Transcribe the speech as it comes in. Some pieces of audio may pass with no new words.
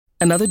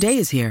Another day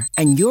is here,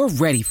 and you're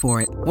ready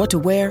for it. What to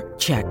wear?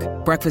 Check.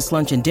 Breakfast,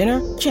 lunch, and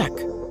dinner? Check.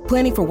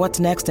 Planning for what's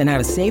next and how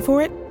to save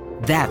for it?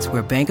 That's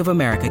where Bank of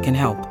America can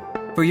help.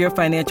 For your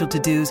financial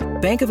to-dos,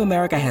 Bank of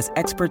America has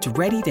experts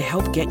ready to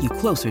help get you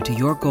closer to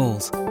your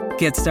goals.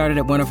 Get started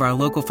at one of our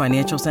local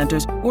financial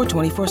centers or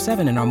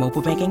 24/7 in our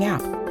mobile banking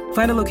app.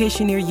 Find a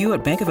location near you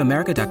at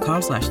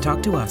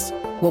bankofamerica.com/talktous.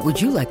 What would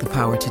you like the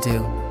power to do?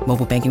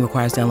 Mobile banking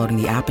requires downloading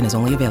the app and is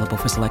only available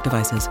for select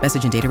devices.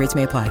 Message and data rates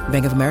may apply.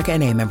 Bank of America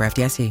NA, member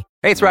FDIC.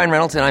 Hey, it's Ryan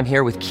Reynolds, and I'm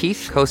here with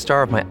Keith,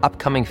 co-star of my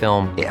upcoming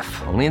film,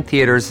 If, only in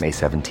theaters May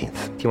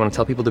 17th. Do you want to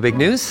tell people the big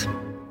news?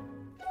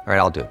 All right,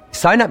 I'll do it.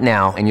 Sign up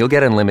now and you'll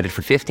get unlimited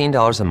for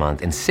 $15 a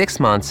month and 6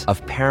 months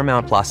of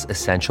Paramount Plus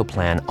Essential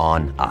Plan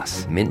on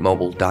us.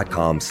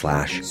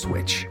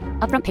 MintMobile.com/switch.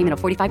 Upfront payment of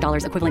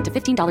 $45 equivalent to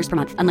 $15 per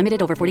month.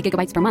 Unlimited over 40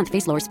 gigabytes per month.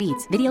 Face lower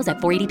speeds. Videos at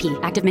 480p.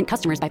 Active Mint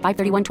customers by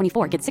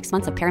 531.24 get 6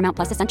 months of Paramount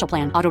Plus Essential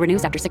Plan. Auto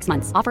renews after 6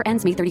 months. Offer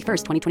ends May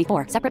 31st,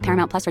 2024. Separate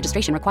Paramount Plus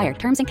registration required.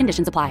 Terms and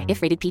conditions apply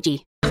if rated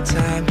PG.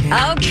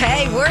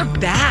 Okay, we're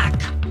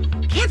back.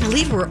 Can't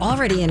believe we're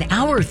already in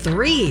hour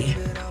 3.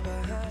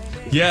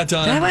 Yeah,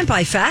 Donna. That went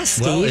by fast,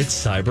 Steve. Well,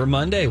 it's Cyber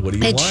Monday. What do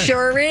you It want?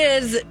 sure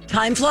is.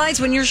 Time flies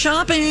when you're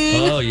shopping.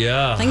 Oh,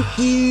 yeah. Thank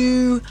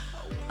you.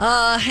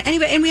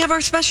 Anyway, and we have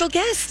our special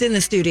guest in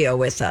the studio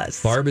with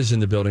us. Barb is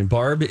in the building.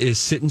 Barb is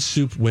Sit and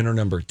Soup winner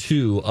number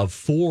 2 of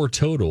 4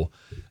 total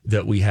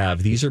that we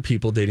have. These are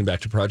people dating back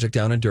to Project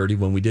Down and Dirty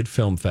when we did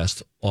Film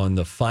Fest on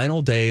the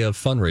final day of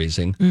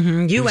fundraising.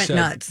 You went said,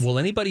 nuts. Will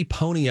anybody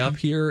pony up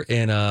here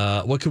and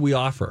what could we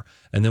offer?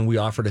 And then we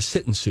offered a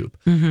Sit and Soup.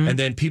 And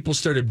then people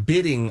started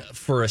bidding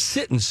for a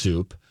Sit and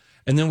Soup.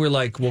 And then we're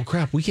like, well,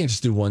 crap, we can't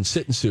just do one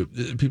Sit and Soup.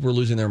 People were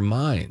losing their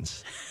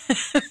minds.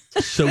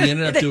 So we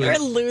ended up They were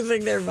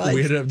losing their minds.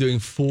 We ended up doing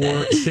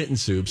 4 Sit and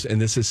Soups, and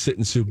this is Sit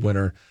and Soup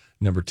winner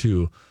number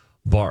 2,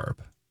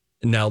 Barb.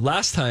 Now,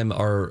 last time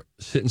our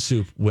Sit and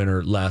Soup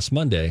winner last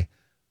Monday,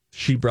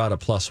 she brought a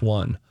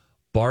 +1.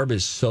 Barb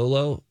is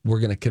solo. We're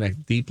going to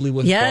connect deeply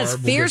with Barb. Yes,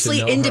 We'll fiercely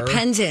get to know her.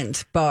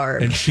 independent,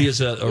 Barb. And she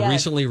is a Yes.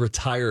 recently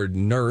retired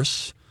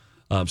nurse.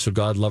 So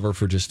God love her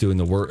for just doing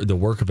the work. The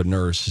work of a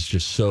nurse is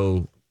just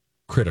so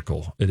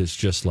critical. It is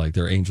just like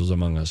they're angels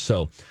among us.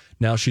 So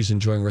now she's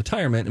enjoying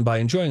retirement. And by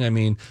enjoying, I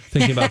mean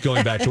thinking about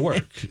going back to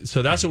work.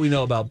 So that's what we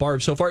know about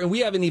Barb so far. And we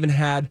haven't even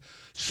had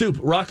soup.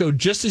 Rocco,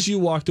 just as you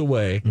walked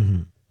away,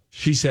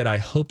 she said, I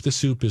hope the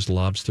soup is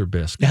lobster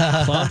bisque.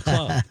 Clomp,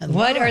 clomp.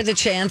 What are the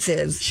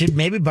chances?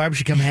 Maybe Barb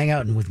should come hang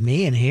out with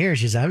me in here.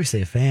 She's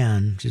obviously a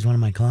fan. She's one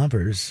of my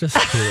clompers.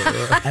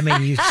 I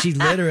mean, she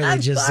literally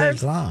just said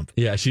clomp.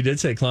 Yeah, she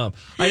did say clomp.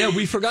 I know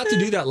we forgot to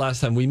do that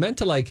last time. We meant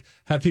to like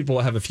have people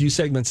have a few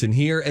segments in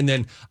here. And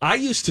then I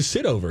used to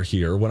sit over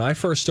here when I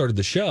first started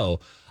the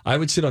show. I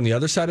would sit on the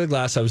other side of the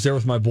glass. I was there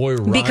with my boy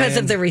Ryan. Because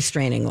of the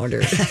restraining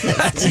order.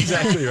 That's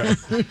exactly right.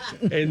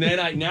 And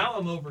then now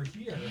I'm over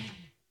here.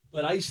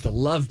 But I used to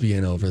love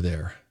being over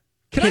there.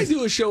 Can I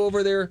do a show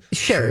over there?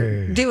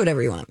 Sure. Do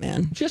whatever you want,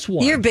 man. Just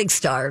one. You're a big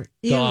star.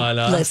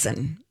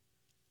 Listen.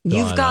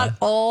 You've got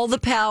all the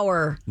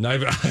power. No,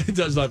 it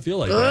does not feel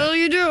like that. Oh,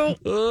 you do.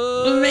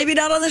 Maybe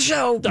not on the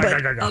show.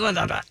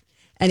 But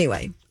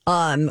anyway,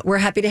 we're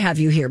happy to have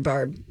you here,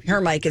 Barb. Her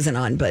mic isn't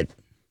on, but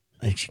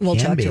we'll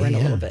talk to her in a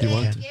little bit.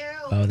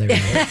 Oh, there we go.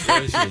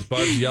 There she is.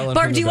 Barb's yelling.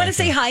 Barb, do you want to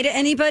say hi to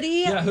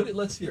anybody? Yeah,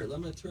 let's hear it.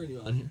 I'm going to turn you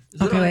on here.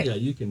 Okay, wait. Yeah,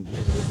 you can.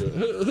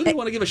 Who do you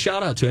want to give a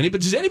shout out to?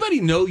 Anybody? Does anybody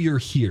know you're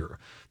here?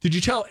 Did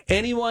you tell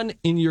anyone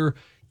in your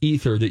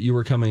ether that you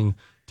were coming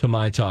to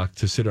My Talk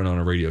to sit in on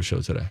a radio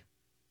show today?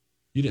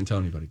 You didn't tell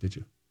anybody, did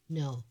you?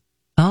 No.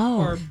 Oh.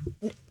 Barb,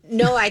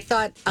 No, I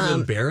thought. are you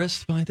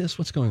embarrassed by this?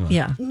 What's going on?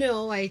 Yeah.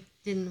 No, I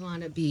didn't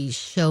want to be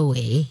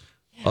showy.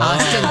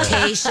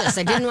 Ostentatious.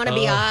 I didn't want to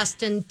be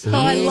ostentatious. Oh,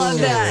 I love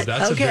that.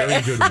 That's Okay. a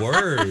very good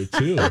word,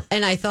 too.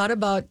 And I thought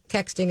about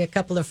texting a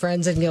couple of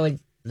friends and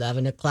going,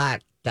 11 o'clock,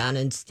 Don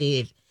and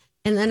Steve.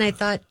 And then I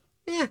thought,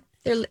 if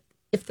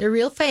they're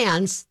real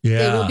fans,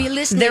 they will be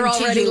listening. They're to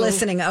already you,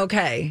 listeing.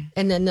 Okay.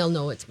 And then they'll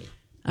know it's me.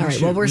 All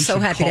right. Well, we're so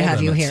should happy to call have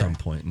them you at here. some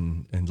point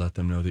and let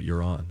them know that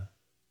you're on.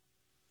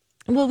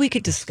 Well, we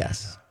could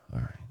discuss.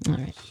 All right. All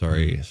right.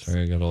 Sorry,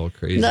 I got all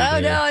crazy.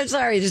 No, there. I'm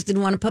sorry. I just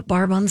didn't want to put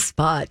Barb on the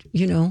spot,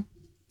 you know.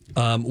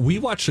 We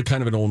watched a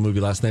kind of an old movie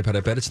last night, but I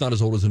bet it's not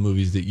as old as the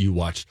movies that you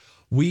watched.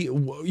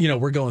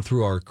 We're going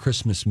through our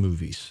Christmas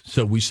movies.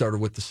 So we started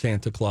with the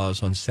Santa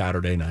Claus on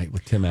Saturday night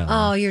with Tim Allen.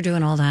 Oh, you're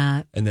doing all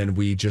that. And then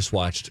we just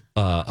watched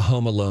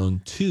Home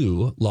Alone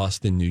 2,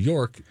 Lost in New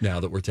York. Now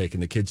that we're taking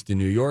the kids to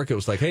New York, it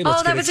was like, hey,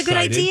 let's that was a good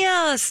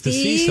idea, Steve. To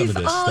see some of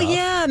this stuff.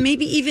 Yeah,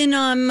 maybe even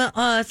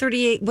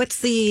 38. What's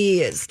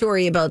the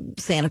story about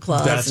Santa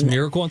Claus? That's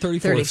Miracle on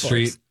 34th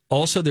Street. 34th.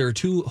 Also, there are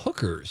 2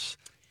 hookers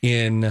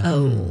in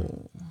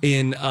Home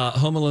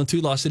Alone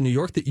 2, Lost in New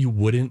York, that you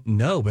wouldn't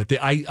know. But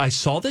I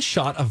saw this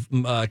shot of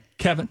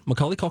Kevin,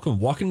 Macaulay Culkin,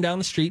 walking down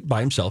the street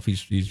by himself.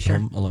 He's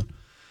home alone.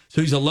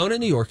 So he's alone in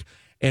New York.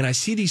 And I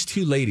see these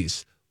 2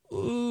 ladies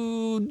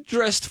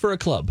dressed for a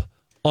club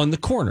on the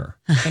corner.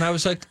 And I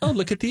was like, oh,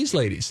 look at these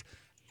ladies.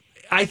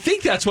 I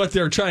think that's what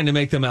they're trying to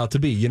make them out to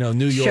be,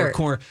 New York Sure.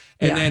 corner.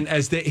 And then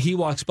as he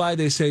walks by,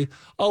 they say,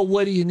 "Oh,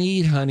 what do you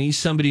need, honey?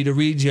 Somebody to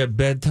read you a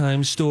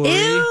bedtime story?"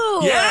 Ew.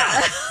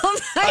 Yeah. Oh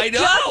my I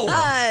know.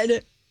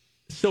 God.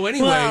 So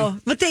anyway. Well,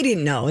 but they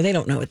didn't know. They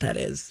don't know what that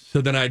is. So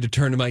then I had to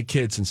turn to my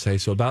kids and say,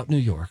 so about New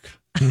York.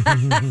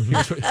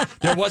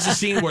 There was a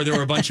scene where there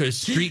were a bunch of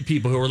street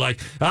people who were like,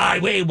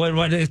 wait,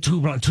 what is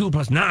 2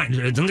 plus 9?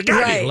 It's gotta be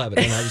Right. 11.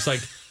 And I was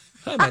like,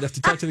 I might have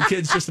to talk to the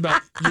kids just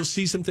about, you'll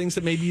see some things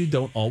that maybe you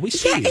don't always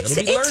see. Yeah, It'll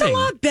be it's a learning.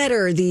 lot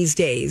better these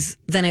days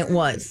than it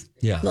was.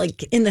 Yeah.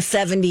 Like in the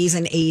 70s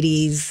and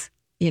 80s,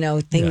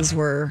 things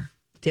were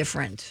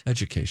different.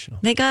 Educational.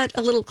 They got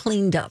a little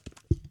cleaned up.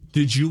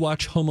 Did you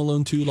watch Home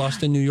Alone 2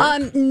 Lost in New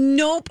York?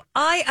 Nope.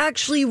 I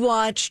actually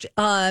watched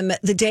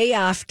The Day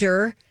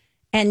After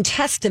and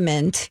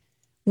Testament,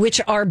 which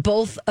are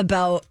both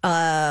about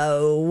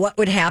what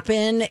would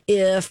happen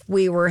if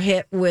we were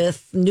hit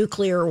with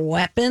nuclear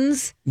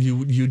weapons.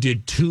 You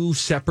did 2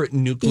 separate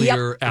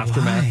nuclear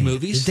aftermath Why?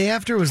 movies? The Day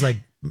After was like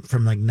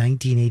from like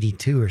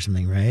 1982 or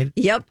something, right?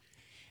 Yep.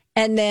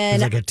 And It then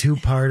was like a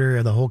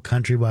 2-parter. The whole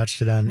country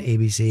watched it on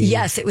ABC.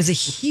 yes, it was a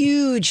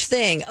huge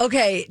thing.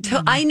 Okay,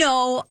 I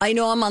know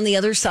I'm on the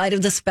other side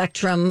of the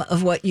spectrum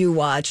of what you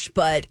watched,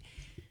 but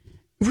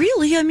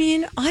really,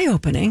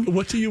 eye-opening.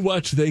 What do you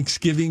watch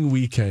Thanksgiving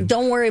weekend?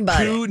 Don't worry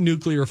about it. 2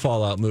 nuclear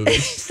fallout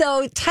movies.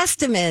 So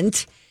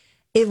Testament,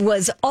 it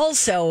was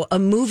also a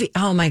movie.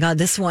 Oh my God,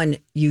 this one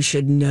you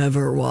should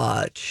never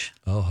watch.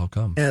 Oh, how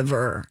come?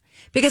 Ever.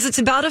 Because it's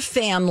about a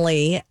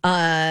family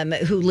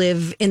who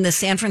live in the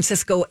San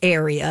Francisco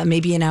area,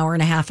 maybe an hour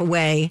and a half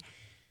away.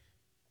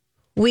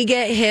 We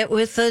get hit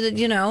with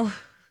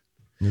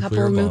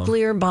couple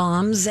nuclear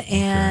bombs,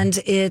 and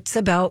it's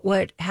about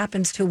what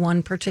happens to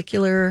one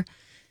particular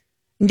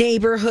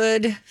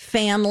neighborhood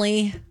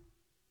family.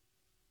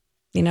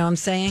 You know what I'm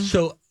saying?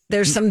 So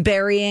there's some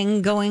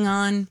burying going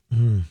on.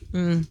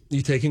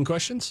 you taking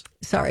questions?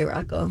 Sorry,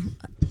 Rocco.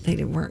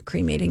 They weren't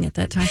cremating at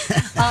that time.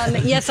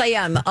 Yes, I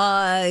am.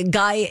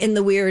 Guy in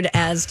the weird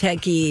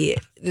Aztec-y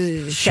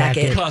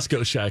shacket.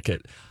 Costco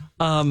shacket.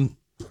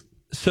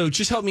 So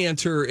just help me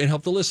enter and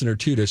help the listener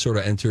too to sort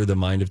of enter the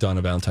mind of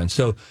Donna Valentine.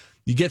 So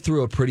you get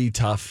through a pretty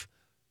tough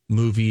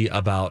movie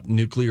about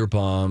nuclear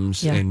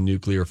bombs and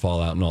nuclear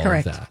fallout and all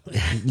Correct. of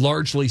that.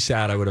 Largely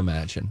sad, I would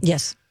imagine.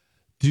 Yes.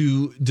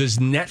 Does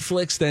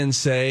Netflix then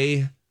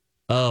say,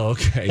 "Oh,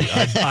 okay,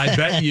 I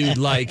bet you'd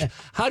like"?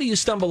 How do you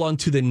stumble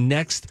onto the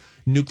next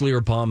nuclear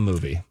bomb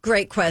movie?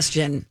 Great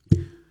question.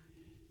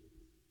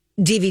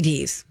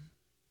 DVDs.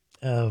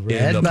 In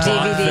Red the box.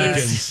 plot DVDs.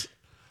 thickens.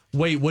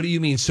 Wait, what do you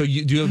mean? So do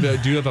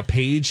you have a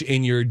page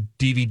in your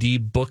DVD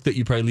book that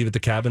you probably leave at the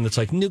cabin that's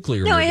like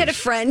nuclear? No, I movies? had a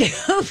friend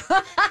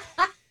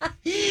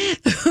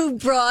who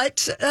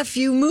brought a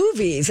few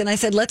movies, and I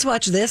said, "Let's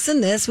watch this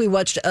and this." We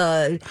watched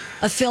a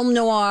film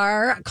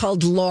noir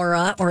called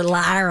Lara.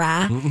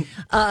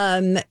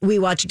 We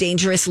watched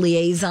Dangerous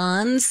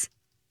Liaisons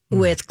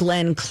with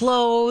Glenn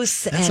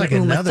Close That's and like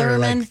Uma another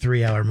Thurman.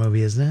 3-hour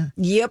movie, isn't it?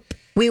 Yep.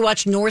 We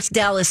watched North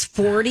Dallas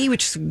 40,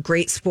 which is a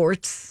great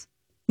sports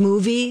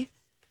movie.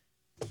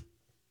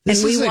 This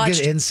And we is a watched-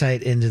 good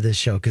insight into this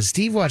show because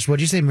Steve watched.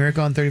 What'd you say?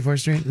 Miracle on 34th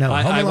Street? No, Home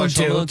I Alone watched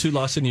 2. Home Alone 2,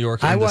 Lost in New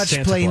York. I and The watched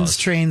Santa Planes, Claus.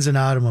 Trains, and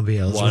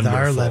Automobiles with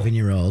our Wonderful.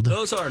 11-year-old.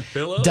 Those aren't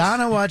pillows.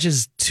 Donna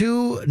watches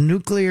 2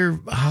 nuclear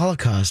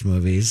Holocaust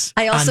movies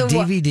I also on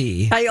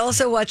DVD. I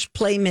also watched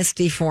Play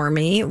Misty for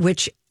Me,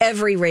 which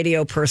every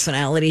radio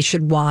personality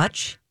should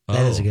watch.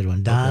 That is a good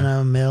one.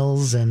 Donna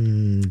Mills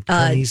and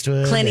Clint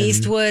Eastwood. Clint and-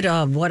 Eastwood,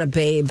 what a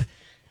babe.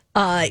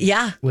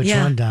 Yeah. Which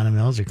yeah. one, Donna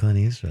Mills or Clint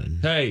Eastwood?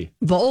 Hey,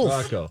 Both.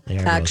 Rocco. They are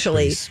both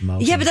Actually. pretty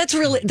smoking. Yeah, but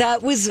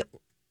that was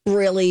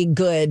really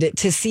good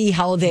to see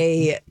how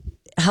they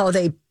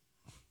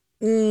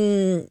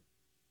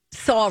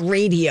saw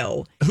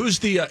radio. Who's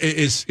the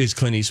is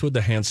Clint Eastwood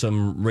the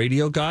handsome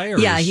radio guy? Or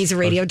Yeah, is- he's a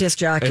radio disc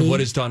jockey. And what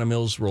is Donna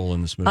Mills' role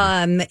in this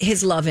movie?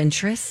 His love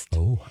interest.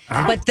 oh,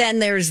 But then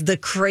there's the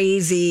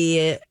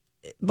crazy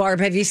Barb,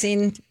 have you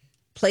seen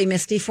Play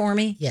Misty for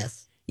Me?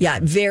 Yes. Yeah,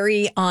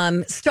 very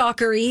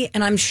stalkery,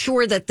 and I'm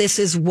sure that this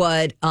is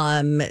what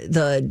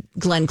the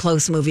Glenn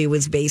Close movie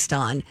was based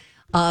on.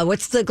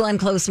 What's the Glenn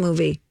Close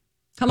movie?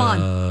 Come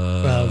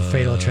on.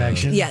 Fatal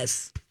Attraction.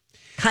 Yes.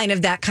 Kind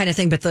of that kind of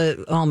thing, but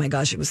oh my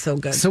gosh, it was so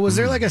good. So was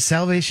there like a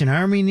Salvation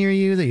Army near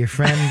you that your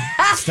friend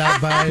stopped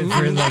by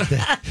for like the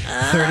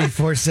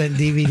 34-cent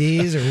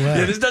DVDs or what?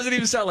 yeah. This doesn't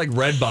even sound like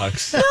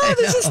Redbox. No,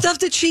 this is stuff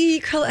that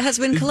she has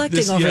been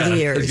collecting over the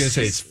years. I was going to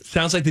say, it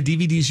sounds like the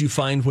DVDs you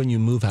find when you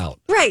move out.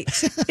 Right.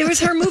 It was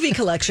her movie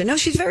collection. No,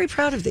 she's very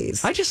proud of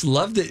these. I just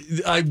loved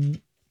it.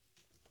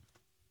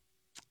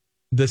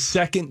 The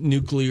second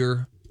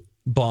nuclear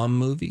bomb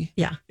movie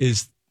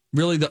is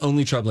really the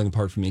only troubling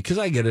part for me, because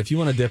I get it. If you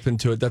want to dip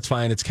into it, that's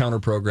fine. It's counter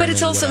programming. But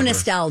it's also whatever.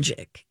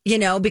 nostalgic,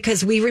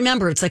 because we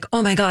remember, it's like,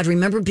 oh my God,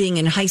 remember being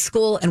in high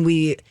school and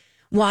we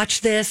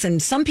watched this, and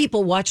some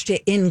people watched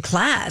it in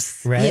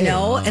class, Right.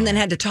 and then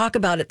had to talk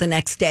about it the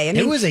next day. I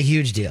mean, It was a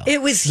huge deal.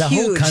 It was the whole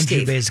huge, country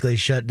Steve. basically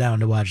shut down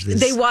to watch this.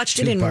 They watched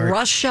it in 2-part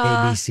Russia.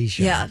 ABC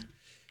show. Yeah.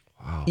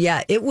 Wow.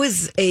 Yeah, it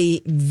was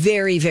a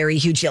very, very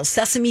huge deal.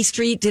 Sesame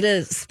Street did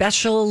a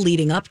special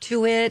leading up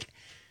to it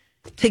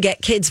to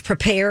get kids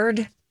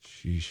prepared.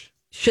 Sheesh.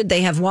 Should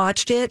they have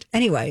watched it?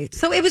 Anyway,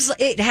 so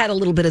it had a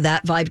little bit of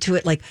that vibe to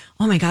it. Like,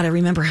 oh my God, I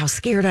remember how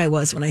scared I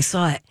was when I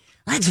saw it.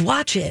 Let's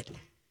watch it.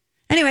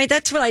 Anyway,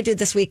 that's what I did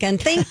this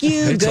weekend. Thank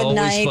you. It's Good always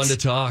night. fun to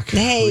talk.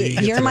 Hey,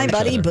 you're my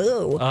buddy,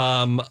 Boo.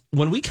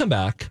 When we come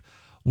back,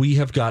 we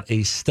have got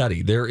a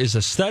study. There is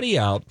a study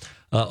out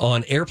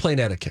on airplane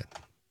etiquette.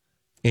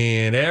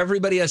 And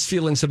everybody has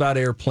feelings about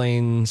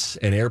airplanes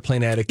and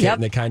airplane etiquette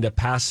and the kind of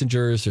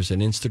passengers. There's an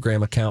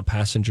Instagram account,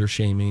 passenger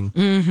shaming,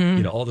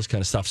 all this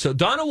kind of stuff. So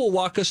Donna will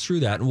walk us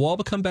through that, and we'll all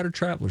become better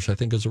travelers, I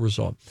think, as a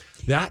result.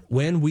 That,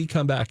 when we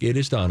come back, it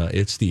is Donna,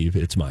 it's Steve,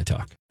 it's My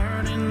Talk.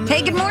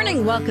 Hey, good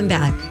morning. Welcome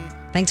back.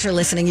 Thanks for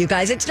listening, you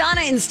guys. It's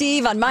Donna and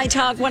Steve on My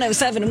Talk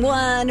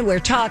 107.1, where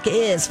talk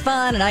is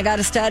fun, and I got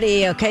to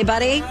study. Okay,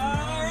 buddy?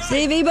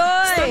 Stevie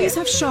boy. Studies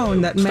have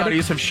shown that the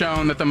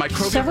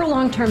microbial... Several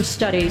long-term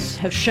studies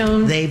have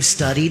shown... They've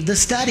studied the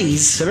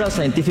studies. Several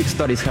scientific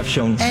studies have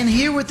shown... And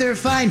here with their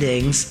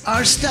findings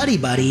are study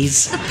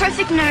buddies. The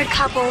perfect nerd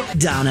couple.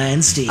 Donna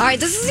and Steve. All right,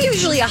 this is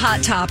usually a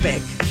hot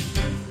topic.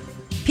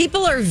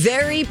 People are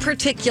very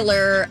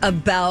particular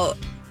about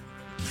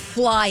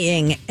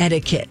flying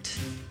etiquette.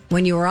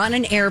 When you are on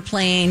an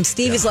airplane,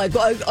 Steve is like,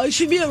 I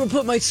should be able to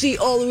put my seat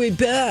all the way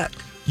back.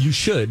 You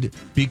should,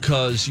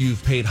 because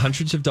you've paid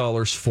hundreds of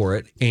dollars for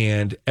it,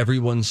 and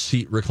everyone's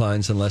seat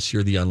reclines unless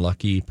you're the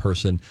unlucky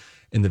person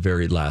in the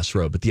very last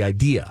row. But the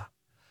idea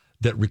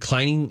that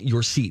reclining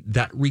your seat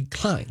that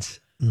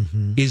reclines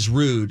is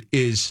rude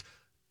is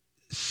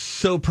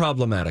so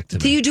problematic to me.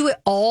 Do you do it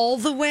all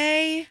the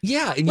way?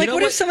 Yeah. And like,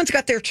 what if someone's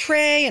got their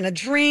tray and a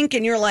drink,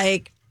 and you're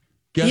like,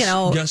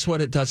 Guess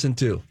what it doesn't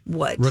do?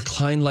 What?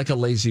 Recline like a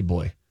lazy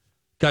boy.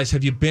 Guys,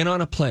 have you been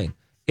on a plane?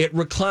 It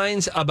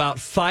reclines about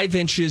 5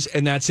 inches,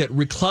 and that's it.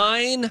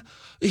 Recline.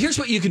 Here's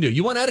what you can do.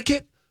 You want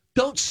etiquette?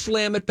 Don't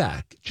slam it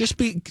back. Just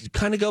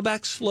kind of go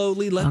back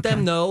slowly. Let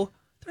them know.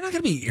 They're not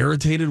going to be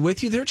irritated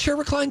with you. Their chair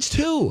reclines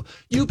too.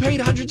 You paid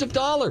hundreds of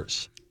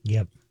dollars.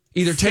 Yep.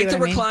 Either take the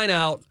recline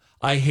out.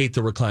 I hate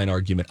the recline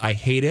argument. I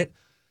hate it.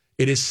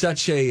 It is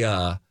such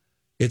a,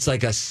 it's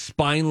like a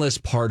spineless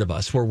part of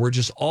us where we're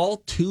just all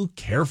too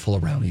careful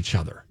around each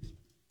other.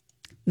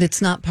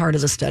 That's not part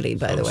of the study,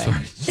 by the way.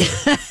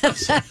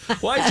 Sorry.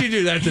 Why'd you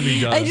do that to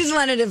me, Donna? I just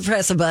wanted to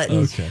press a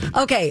button.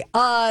 Okay.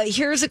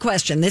 Here's a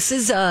question. This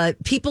is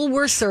people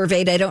were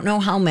surveyed. I don't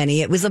know how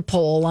many. It was a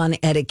poll on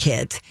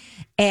etiquette.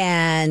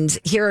 And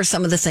here are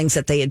some of the things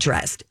that they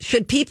addressed.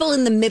 Should people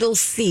in the middle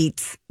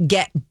seats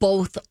get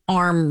both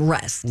arm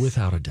rests?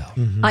 Without a doubt.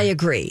 I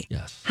agree.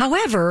 Yes.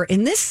 However,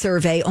 in this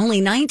survey,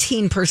 only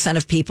 19%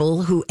 of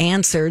people who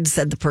answered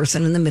said the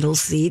person in the middle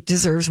seat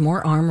deserves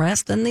more arm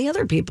rest than the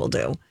other people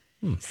do.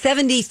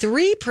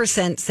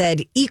 73%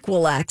 said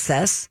equal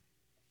access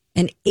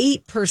and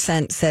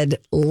 8% said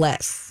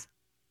less.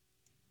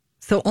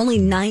 So only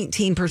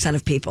 19%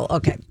 of people.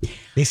 Okay.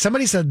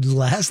 Somebody said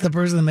less. The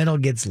person in the middle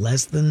gets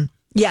less than.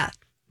 Yeah.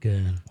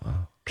 Good.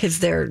 Wow. Because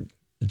they're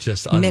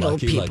just unlucky. middle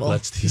people. Like,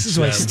 let's teach This is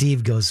why them.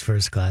 Steve goes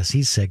first class.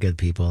 He's sick of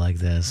people like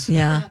this.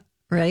 Yeah.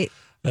 Right.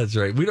 That's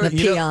right. We don't. The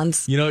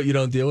peons. You know what you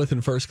don't deal with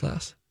in first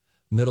class?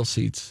 Middle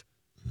seats,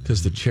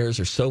 because the chairs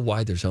are so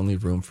wide. There's only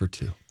room for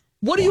two.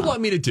 What do you want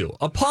me to do?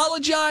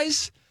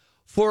 Apologize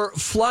for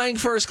flying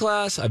first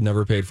class? I've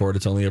never paid for it.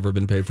 It's only ever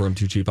been paid for. I'm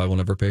too cheap. I will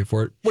never pay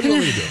for it. What do you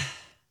want me to do?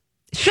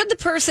 Should the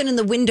person in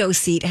the window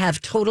seat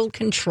have total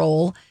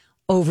control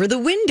over the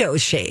window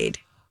shade?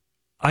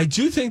 I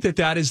do think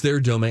that is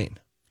their domain.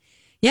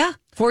 Yeah.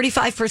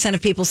 45%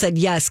 of people said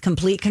yes,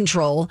 complete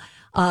control.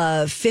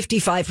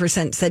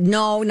 55% said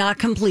no, not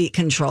complete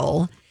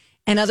control.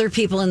 And other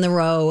people in the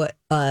row,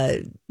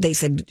 they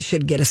said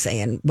should get a say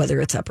in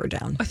whether it's up or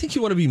down. I think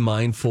you want to be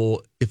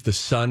mindful if the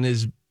sun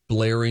is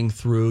blaring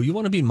through. You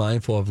want to be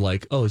mindful of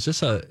like, oh, is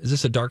this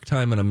a dark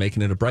time and I'm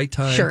making it a bright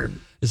time? Sure.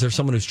 Is there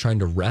someone who's trying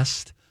to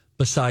rest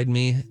beside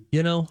me?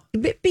 You know,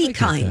 be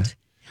kind.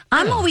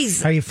 I'm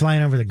always. Are you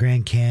flying over the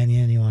Grand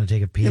Canyon? You want to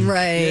take a peek?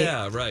 Right.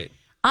 Yeah, right.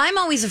 I'm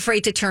always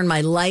afraid to turn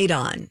my light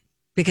on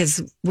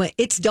because when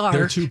it's dark.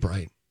 They're too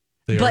bright.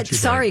 But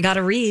sorry, got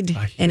to read.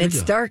 And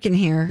it's dark in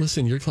here.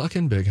 Listen, you're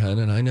clucking big, hun,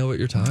 and I know what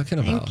you're talking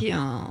about. Thank you.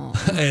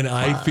 And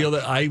I feel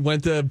that I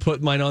went to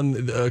put mine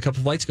on a couple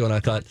of flights ago, and I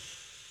thought,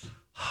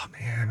 oh,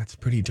 man, it's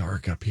pretty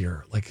dark up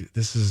here. Like,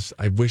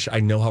 I wish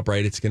I know how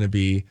bright it's going to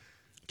be.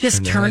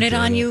 Just turn it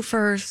on you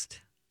first.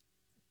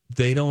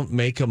 They don't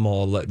make them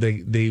all.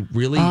 They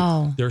really.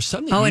 Oh. There's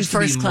something. In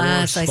first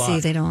class, I see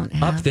they don't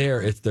have. Up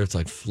there, there's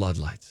like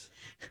floodlights.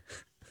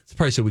 It's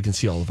probably so we can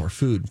see all of our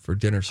food for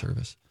dinner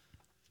service.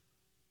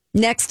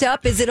 Next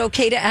up, is it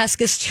okay to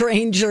ask a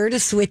stranger to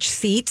switch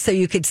seats so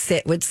you could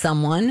sit with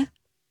someone?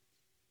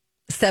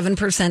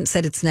 7%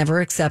 said it's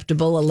never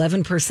acceptable.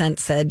 11%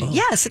 said,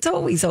 yes, it's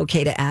always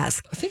okay to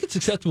ask. I think it's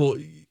acceptable.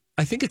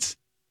 I think it's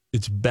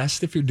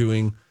best if you're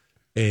doing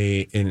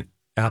an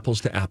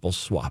apples to apples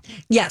swap.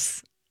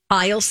 Yes,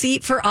 Aisle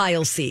seat for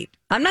aisle seat.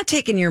 I'm not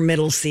taking your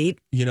middle seat.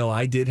 You know,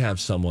 I did have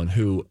someone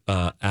who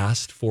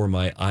asked for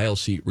my aisle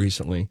seat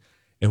recently.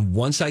 And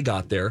once I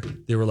got there,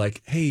 they were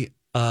like, hey,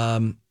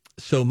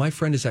 so my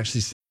friend is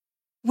actually...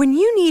 When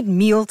you need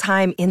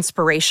mealtime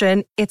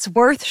inspiration, it's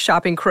worth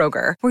shopping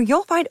Kroger, where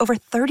you'll find over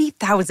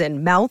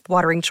 30,000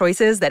 mouth-watering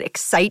choices that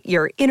excite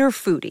your inner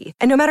foodie.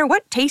 And no matter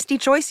what tasty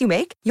choice you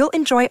make, you'll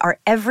enjoy our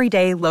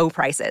everyday low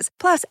prices,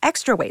 plus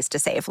extra ways to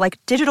save, like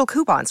digital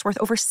coupons worth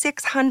over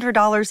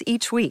 $600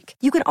 each week.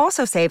 You can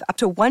also save up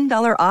to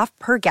 $1 off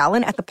per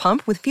gallon at the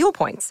pump with fuel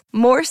points.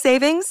 More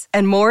savings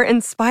and more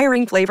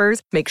inspiring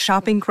flavors make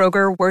shopping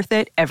Kroger worth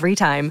it every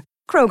time.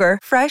 Kroger,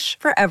 fresh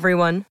for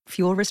everyone.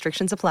 Fuel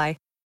restrictions apply.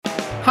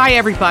 Hi,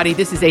 everybody.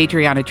 This is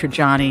Adriana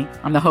Trajani.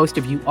 I'm the host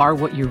of You Are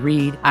What You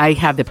Read. I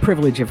have the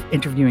privilege of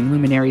interviewing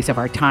luminaries of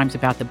our times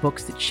about the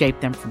books that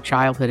shaped them from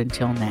childhood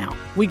until now.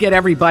 We get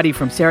everybody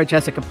from Sarah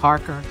Jessica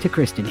Parker to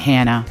Kristen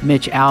Hanna,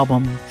 Mitch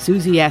Albom,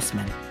 Susie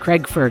Essman,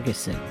 Craig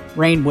Ferguson,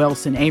 Rainn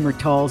Wilson, Amor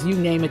Tolls, you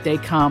name it, they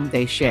come,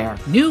 they share.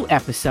 New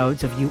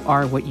episodes of You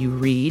Are What You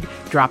Read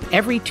drop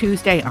every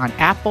Tuesday on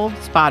Apple,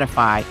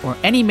 Spotify, or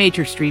any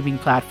major streaming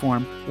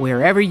platform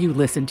wherever you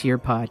listen to your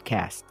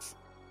podcasts.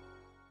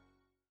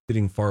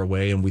 Sitting far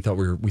away, and we thought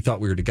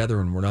we were together,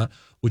 and we're not.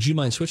 Would you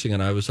mind switching?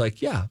 And I was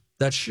like, yeah,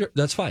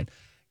 that's fine.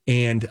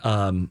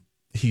 And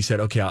he said,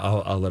 okay,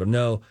 I'll let him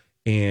know.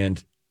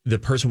 And the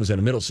person was in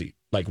a middle seat,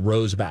 like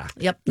rows back.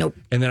 Yep. Nope.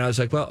 And then I was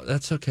like, well,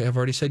 that's okay. I've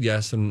already said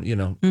yes,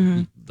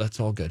 and that's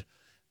all good.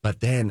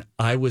 But then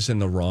I was in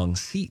the wrong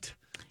seat.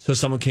 So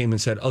someone came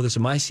and said, oh, this is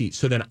my seat.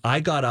 So then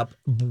I got up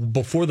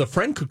before the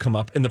friend could come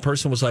up, and the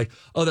person was like,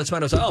 oh, that's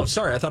mine. I was like, oh,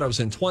 sorry, I thought I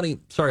was in 20.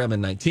 Sorry, I'm in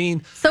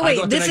 19. So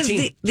wait, this 19.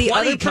 Is the 20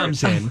 other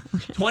comes in.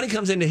 20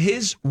 comes into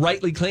his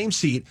rightly claimed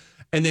seat,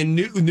 and then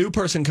new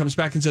person comes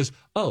back and says,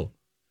 oh,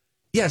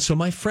 yeah, so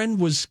my friend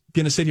was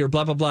going to sit here,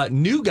 blah, blah, blah.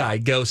 New guy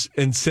goes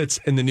and sits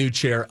in the new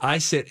chair. I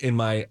sit in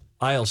my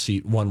aisle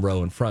seat, one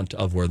row in front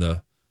of where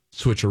the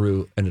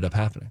switcheroo ended up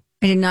happening.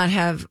 I did not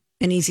have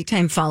an easy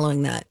time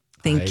following that.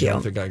 Thank you. I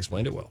don't think I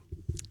explained it well.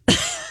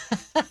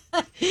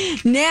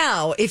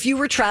 Now, if you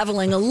were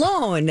traveling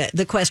alone,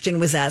 the question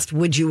was asked,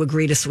 would you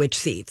agree to switch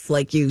seats?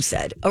 Like you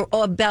said,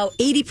 about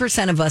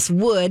 80% of us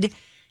would,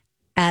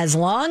 as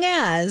long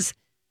as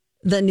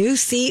the new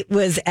seat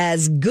was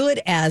as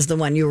good as the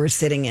one you were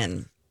sitting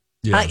in.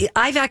 Yeah.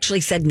 I've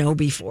actually said no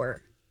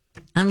before.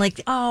 I'm like,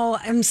 oh,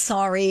 I'm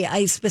sorry.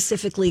 I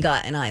specifically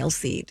got an aisle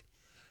seat.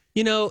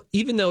 You know,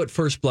 even though at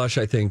first blush,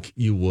 I think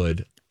you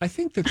would, I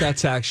think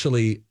that's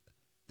actually...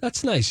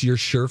 That's nice. You're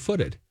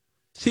sure-footed.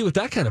 See, with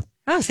that kind of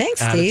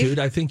thanks, attitude, Steve.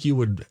 I think you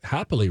would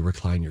happily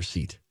recline your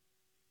seat.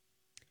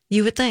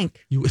 You would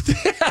think. You would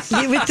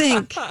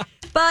think.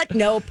 But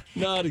nope.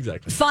 Not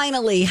exactly.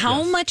 Finally,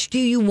 how much do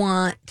you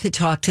want to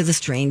talk to the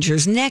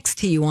strangers next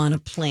to you on a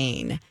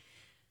plane?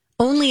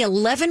 Only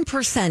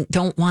 11%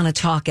 don't want to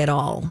talk at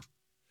all.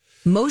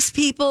 Most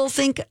people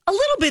think a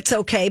little bit's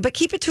okay, but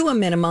keep it to a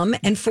minimum.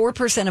 And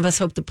 4% of us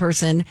hope the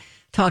person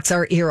talks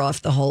our ear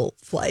off the whole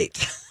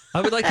flight. I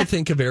would like to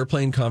think of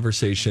airplane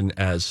conversation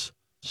as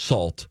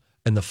salt,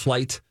 and the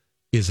flight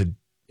is an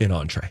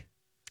entree.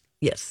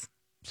 Yes.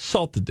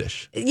 Salt the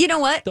dish. You know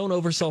what? Don't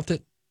oversalt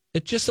it.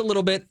 It just a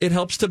little bit. It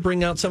helps to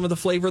bring out some of the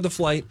flavor of the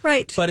flight.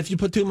 Right. But if you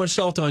put too much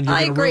salt on, you're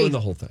going to ruin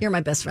the whole thing. You're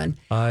my best friend.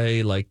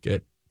 I like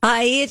it.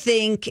 I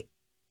think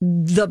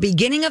the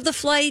beginning of the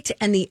flight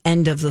and the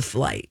end of the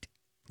flight.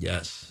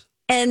 Yes.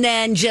 And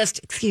then just,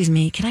 excuse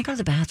me, can I go to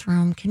the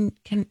bathroom?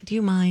 Do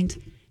you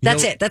mind?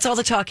 That's it. That's all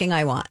the talking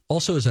I want.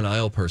 Also, as an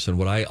aisle person,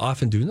 what I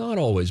often do, not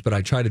always, but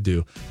I try to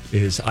do,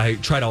 is I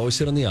try to always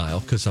sit on the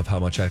aisle because of how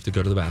much I have to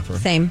go to the bathroom.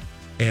 Same.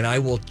 And I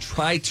will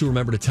try to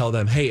remember to tell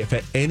them, hey, if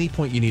at any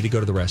point you need to go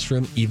to the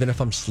restroom, even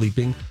if I'm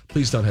sleeping,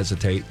 please don't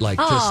hesitate. Like,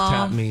 just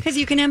tap me. Because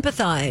you can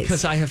empathize.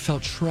 Because I have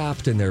felt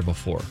trapped in there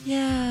before.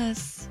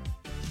 Yes.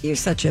 You're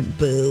such a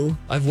boo.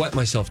 I've wet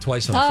myself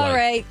twice on a flight. All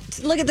right.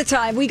 Look at the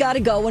time. We got to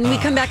go. When we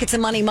come back, it's a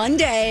Money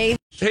Monday.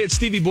 Hey, it's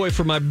Stevie Boy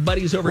from my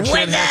buddies over at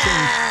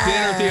Chanhassen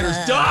Dinner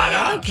Theaters.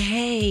 Donna!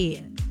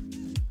 Okay.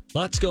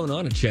 Lots going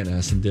on at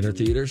Chanhassen Dinner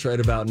Theaters right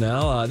about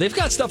now. They've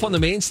got stuff on the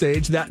main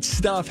stage. That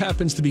stuff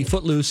happens to be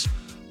Footloose.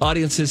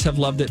 Audiences have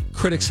loved it.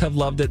 Critics have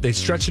loved it. They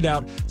stretch it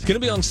out. It's going to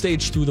be on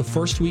stage through the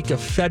first week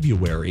of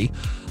February.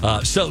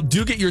 So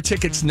do get your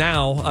tickets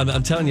now.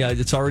 I'm telling you,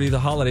 it's already the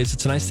holidays.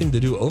 It's a nice thing to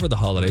do over the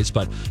holidays,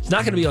 but it's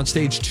not going to be on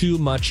stage too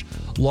much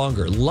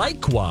longer.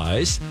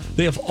 Likewise,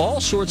 they have all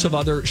sorts of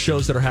other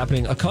shows that are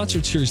happening. A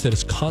concert series that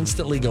is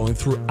constantly going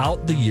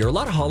throughout the year. A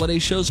lot of holiday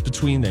shows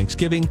between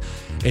Thanksgiving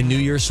and New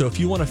Year. So if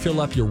you want to fill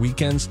up your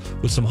weekends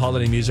with some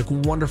holiday music,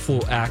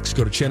 wonderful acts,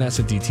 go to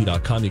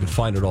chanhassendt.com. You can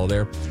find it all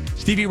there.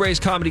 Stevie Ray's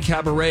Comedy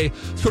Cabaret,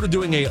 sort of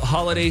doing a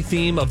holiday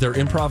theme of their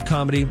improv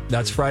comedy.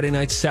 That's Friday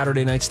nights,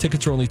 Saturday nights.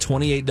 Tickets are only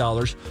 $28.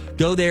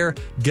 Go there,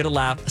 get a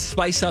laugh,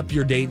 spice up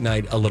your date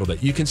night a little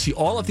bit. You can see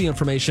all of the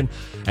information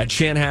at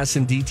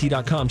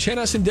chanhassendt.com.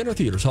 Chanhassen Dinner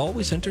Theaters,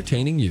 always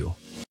entertaining you.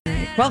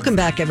 Welcome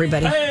back,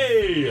 everybody.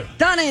 Hey!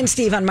 Donna and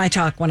Steve on My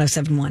Talk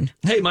 107.1.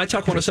 Hey, My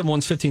Talk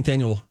 107.1's 15th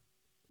annual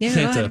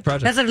Santa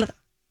Project.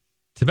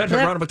 to benefit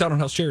Ronald McDonald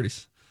House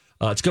Charities.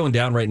 It's going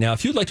down right now.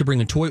 If you'd like to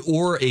bring a toy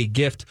or a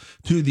gift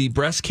to the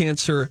breast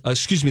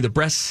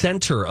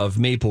center of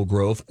Maple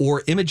Grove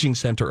or imaging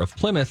center of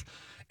Plymouth,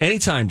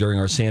 anytime during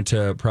our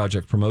Santa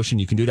Project promotion,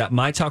 you can do that.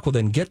 My Talk will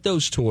then get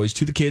those toys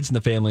to the kids and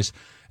the families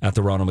at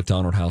the Ronald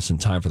McDonald House in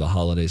time for the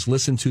holidays.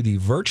 Listen to the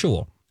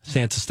virtual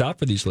Santa Stop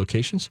for these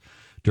locations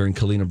during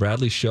Colleen and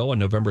Bradley's show on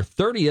November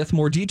 30th.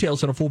 More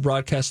details on a full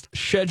broadcast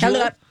schedule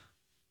at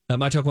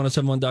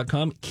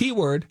mytalk1071.com.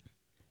 Keyword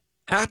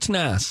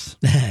ATNAS.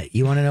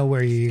 You want to know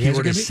where you guys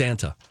Keyword are is be?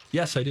 Santa.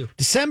 Yes, I do.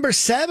 December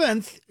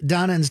 7th,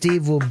 Donna and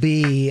Steve will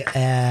be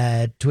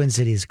at Twin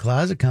Cities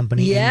Closet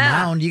Company in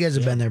Mound. You guys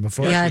have been there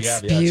before. Yeah,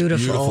 it's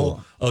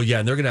beautiful. Oh, yeah,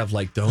 and they're going to have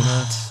like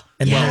donuts.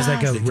 And then there's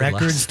like a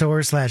record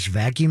store /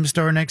 vacuum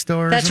store next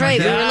door. That's right.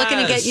 Like We were looking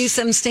to get you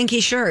some stinky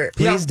shirt.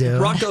 Please do.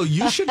 Rocco,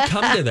 you should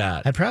come to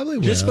that. I probably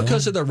will. Just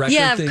because of the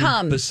record thing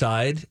come.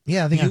 beside.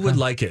 Yeah, I think you I'll would come.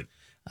 like it.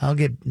 I'll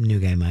get New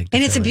Guy Mike.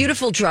 And it's a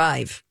beautiful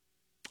drive.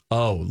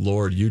 Oh,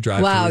 Lord, you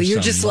drive Wow, through you're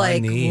some just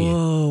like, money.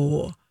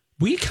 whoa.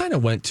 We kind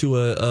of went to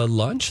a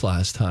lunch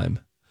last time.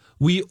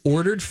 We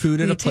ordered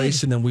food at a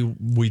place, and then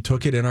we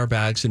took it in our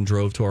bags and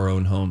drove to our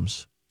own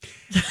homes.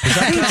 Does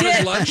that count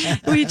as lunch?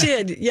 We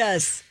did,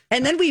 yes.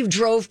 And then we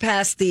drove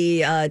past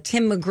the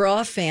Tim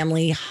McGraw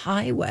family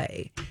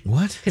highway.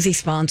 What? Because he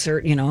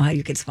sponsored, how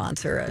you could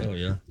sponsor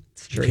a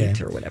street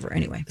or whatever.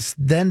 Anyway.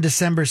 Then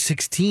December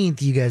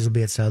 16th, you guys will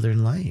be at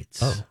Southern Lights.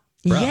 Oh.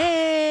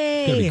 Yay.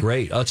 It's going to be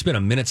great. Oh, it's been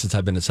a minute since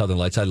I've been to Southern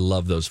Lights. I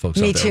love those folks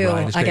Me out there. too.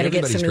 Ryan is I great. got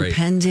to get some new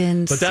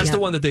pendants. But that's the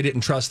one that they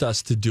didn't trust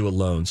us to do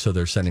alone, so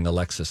they're sending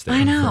Alexis there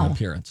I know. for an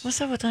appearance.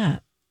 What's up with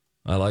that?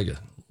 I like it.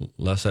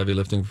 Less heavy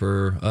lifting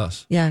for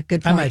us. Yeah,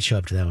 good point. I might show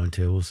up to that one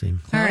too. We'll see.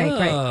 All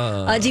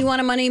right, great. Do you want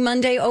a Money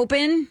Monday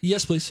open?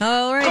 Yes, please.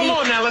 All right. Come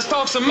on now, let's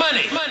talk some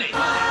money.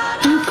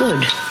 I'm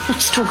good.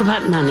 Let's talk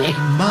about money.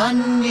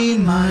 Money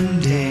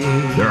Monday.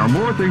 There are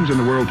more things in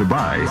the world to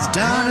buy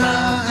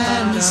Donna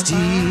and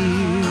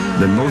Steve.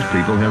 than most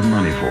people have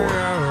money for.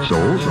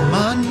 So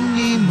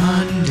Money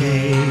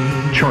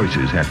Monday.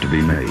 choices have to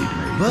be made.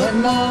 But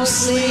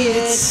mostly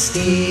it's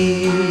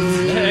Steve.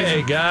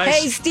 Hey, guys.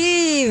 Hey,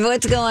 Steve,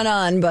 what's going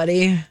on,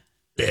 buddy?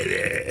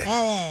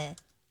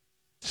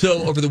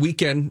 So over the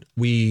weekend,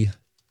 we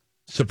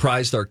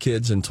surprised our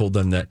kids and told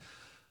them that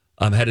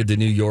I'm headed to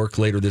New York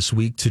later this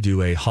week to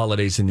do a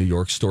Holidays in New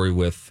York story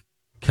with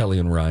Kelly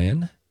and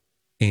Ryan.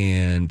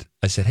 And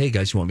I said, hey,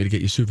 guys, you want me to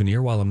get you a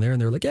souvenir while I'm there?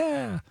 And they're like,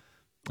 yeah.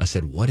 I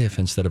said, what if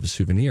instead of a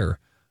souvenir,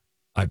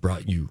 I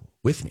brought you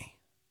with me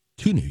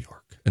to New York?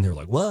 And they're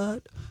like,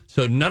 what?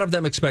 So none of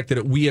them expected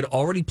it. We had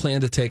already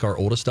planned to take our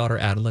oldest daughter,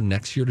 Adeline,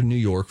 next year to New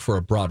York for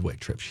a Broadway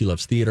trip. She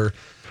loves theater.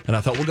 And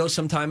I thought we'll go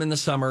sometime in the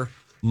summer,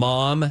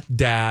 Mom,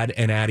 Dad,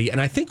 and Addie.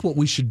 And I think what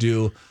we should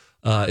do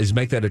is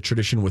make that a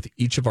tradition with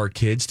each of our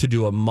kids to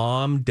do a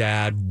mom,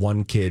 dad,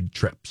 one kid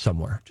trip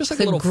somewhere. Just like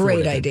It's a little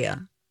great Florida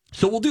idea.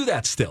 So we'll do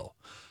that still.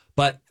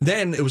 But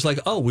then it was like,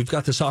 oh, we've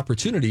got this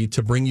opportunity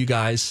to bring you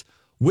guys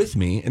with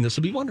me, and this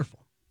will be wonderful.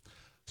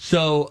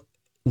 So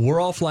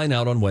we're all flying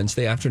out on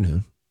Wednesday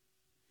afternoon.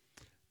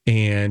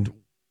 And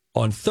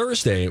on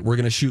Thursday, we're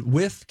going to shoot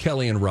with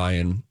Kelly and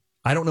Ryan.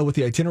 I don't know what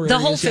the itinerary is. The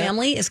whole yet.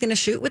 family is going to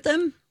shoot with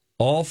them?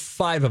 All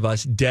 5 of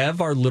us.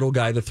 Dev, our little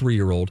guy, the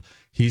 3-year-old,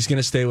 he's going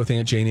to stay with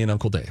Aunt Janie and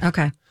Uncle Dave.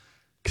 Okay.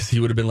 Because he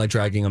would have been like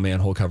dragging a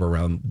manhole cover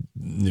around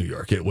New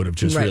York. It would have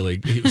just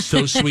really, he was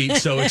so sweet,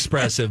 so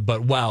expressive,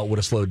 but wow, it would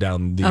have slowed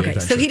down the adventure.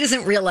 So he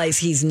doesn't realize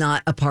he's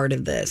not a part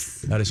of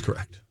this. That is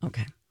correct.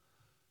 Okay.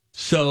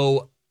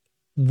 So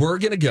we're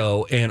going to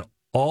go, and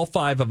all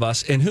 5 of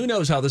us, and who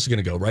knows how this is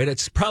going to go, right?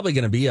 It's probably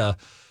going to be a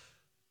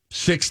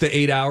 6 to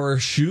 8 hour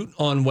shoot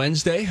on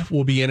Wednesday.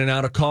 We'll be in and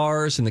out of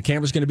cars, and the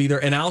camera's going to be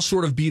there, and I'll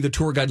sort of be the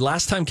tour guide.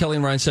 Last time Kelly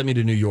and Ryan sent me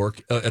to New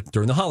York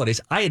during the holidays,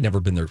 I had never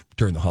been there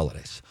during the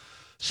holidays.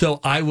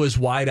 So I was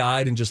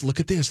wide-eyed and just look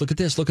at this, look at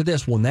this, look at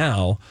this. Well,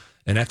 now,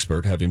 an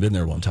expert, having been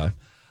there one time,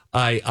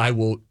 I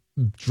will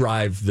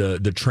drive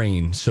the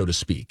train, so to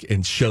speak,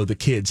 and show the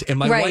kids. And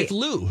my wife,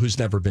 Lou, who's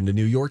never been to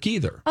New York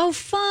either. Oh,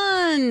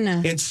 fun.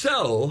 And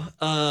so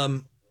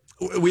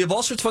we have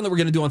all sorts of fun that we're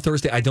going to do on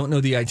Thursday. I don't know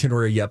the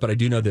itinerary yet, but I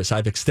do know this.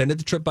 I've extended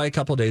the trip by a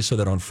couple of days so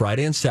that on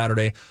Friday and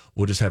Saturday,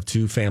 we'll just have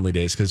 2 family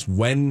days. Because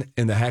when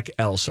in the heck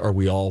else are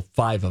we all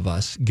 5 of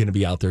us going to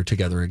be out there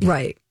together again?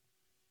 Right.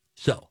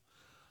 So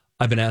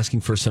I've been asking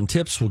for some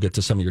tips. We'll get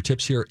to some of your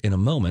tips here in a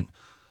moment.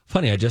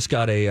 Funny, I just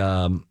got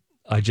an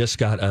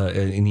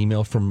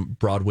email from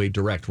Broadway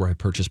Direct where I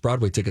purchased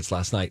Broadway tickets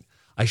last night.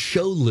 I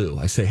show Lou.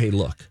 I say, hey,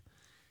 look,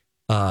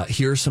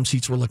 here's some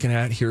seats we're looking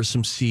at. Here's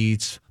some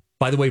seats.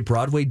 By the way,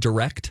 Broadway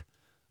Direct,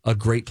 a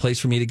great place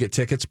for me to get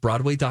tickets.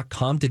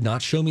 Broadway.com did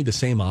not show me the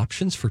same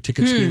options for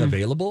tickets being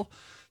available.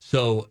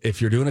 So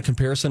if you're doing a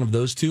comparison of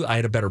those two, I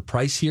had a better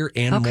price here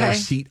and more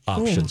seat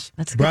options.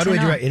 That's Broadway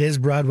Direct. It is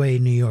Broadway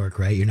in New York,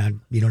 right? You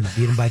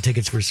didn't buy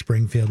tickets for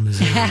Springfield,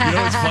 Missouri. You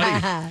know, it's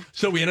funny.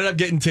 So we ended up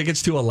getting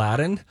tickets to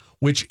Aladdin,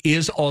 which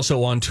is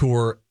also on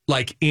tour,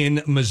 like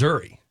in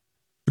Missouri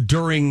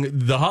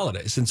during the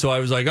holidays. And so I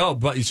was like, oh,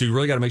 but so you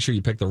really got to make sure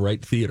you pick the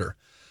right theater.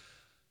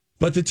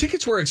 But the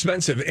tickets were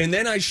expensive. And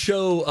then I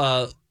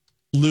show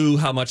Lou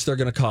how much they're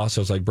going to cost.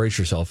 I was like, brace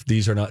yourself.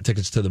 These are not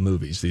tickets to the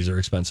movies. These are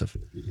expensive.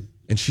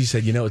 And she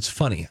said, it's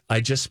funny.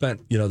 I just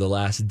spent, the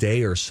last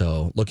day or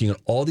so looking at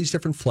all these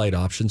different flight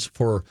options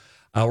for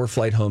our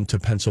flight home to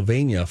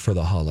Pennsylvania for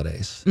the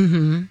holidays.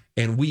 Mm-hmm.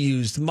 And we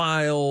used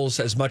miles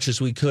as much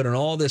as we could and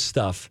all this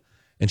stuff.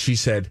 And she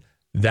said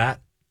that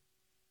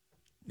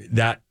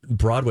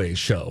Broadway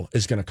show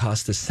is going to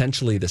cost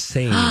essentially the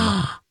same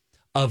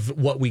of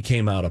what we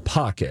came out of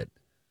pocket.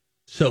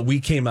 So we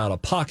came out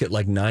of pocket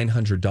like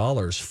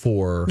 $900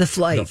 for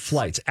the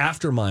flights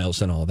after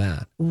miles and all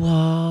that.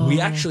 Whoa. We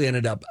actually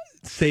ended up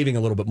saving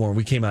a little bit more.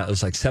 We came out, it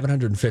was like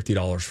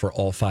 $750 for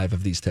all 5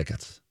 of these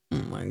tickets.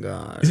 Oh my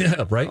God.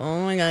 Yeah, right?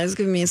 Oh my God, it's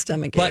giving me a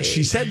stomach ache. But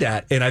she said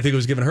that, and I think it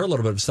was giving her a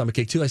little bit of a stomach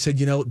ache too. I said,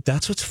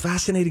 that's what's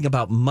fascinating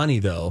about money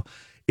though,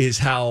 is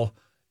how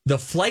the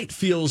flight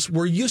feels.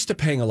 We're used to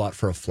paying a lot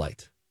for a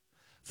flight.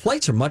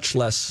 Flights are much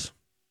less,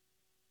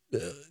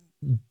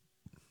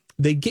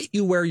 they get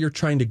you where you're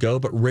trying to go,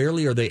 but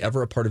rarely are they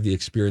ever a part of the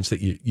experience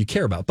that you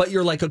care about. But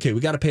you're like, okay, we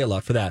got to pay a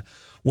lot for that.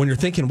 When you're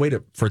thinking, wait,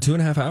 for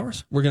 2.5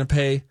 hours, we're going to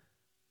pay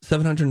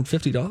 $750?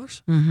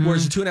 Mm-hmm.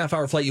 Whereas a 2.5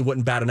 hour flight, you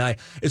wouldn't bat an eye.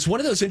 It's one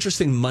of those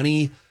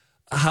interesting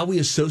how we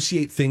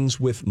associate things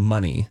with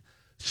money.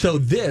 So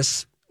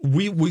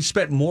we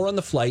spent more on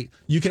the flight.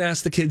 You can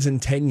ask the kids in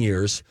 10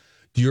 years,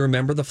 do you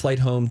remember the flight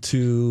home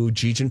to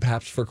Gigi and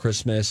Paps for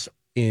Christmas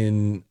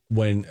in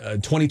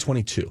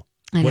 2022?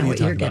 I know what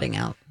you're getting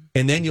out.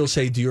 And then you'll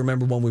say, do you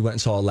remember when we went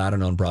and saw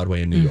Aladdin on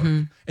Broadway in New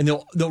York? And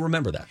they'll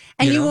remember that.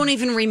 And you won't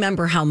even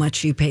remember how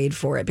much you paid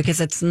for it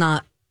because it's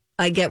not,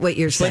 I get what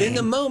you're saying. But in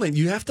the moment,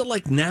 you have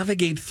to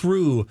navigate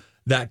through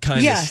that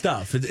kind of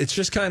stuff. It's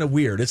just kind of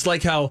weird. It's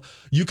like how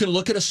you can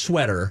look at a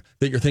sweater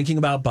that you're thinking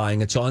about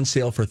buying. It's on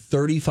sale for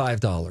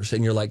 $35.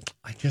 And you're like,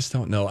 I just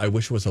don't know. I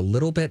wish it was a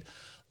little bit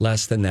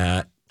less than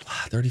that.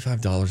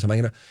 $35. Am I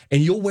going to?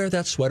 And you'll wear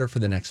that sweater for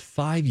the next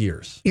 5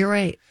 years. You're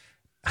right.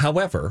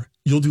 However,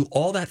 you'll do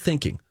all that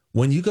thinking.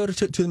 When you go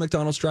to the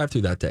McDonald's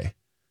drive-thru that day,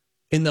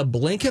 in the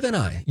blink of an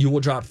eye, you will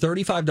drop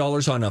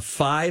 $35 on a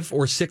 5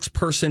 or 6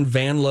 person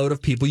van load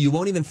of people. You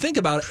won't even think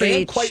about it.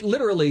 And quite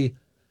literally,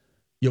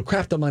 you'll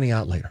crap the money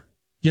out later.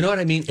 You know what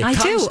I mean? It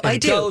comes and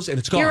it goes and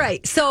it's gone. You're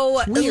right.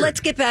 So let's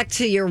get back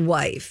to your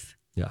wife.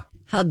 Yeah.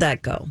 How'd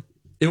that go?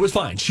 It was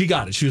fine. She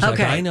got it. She was like,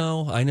 I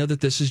know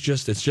that this is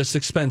it's just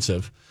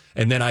expensive.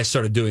 And then I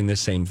started doing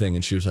this same thing.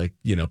 And she was like,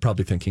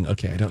 probably thinking,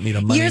 okay, I don't need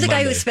a money. You're the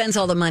guy who spends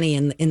all the money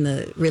in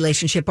the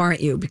relationship, aren't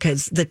you?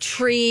 Because the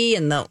tree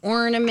and the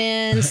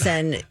ornaments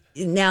and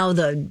now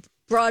the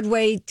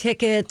Broadway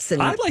tickets.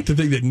 And I'd like to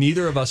think that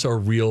neither of us are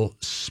real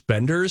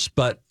spenders,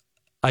 but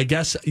I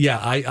guess,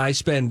 I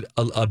spend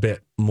a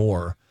bit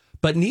more.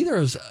 But neither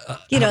of us,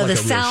 the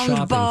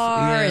sound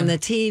bar and the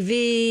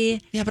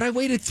TV. Yeah, but I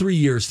waited 3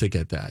 years to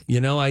get that.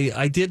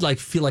 I did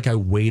feel like I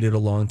waited a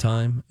long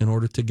time in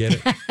order to get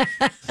it.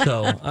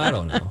 So I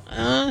don't know.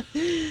 All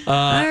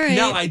right.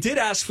 Now, I did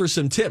ask for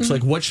some tips.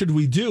 Like, what should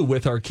we do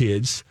with our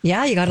kids?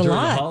 Yeah, you got a during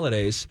lot. the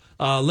holidays.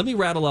 Let me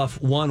rattle off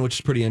one, which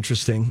is pretty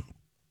interesting.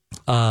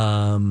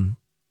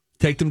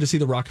 Take them to see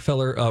the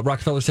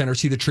Rockefeller Center,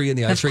 see the tree and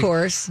the ice rink. Of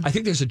course. I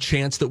think there's a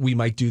chance that we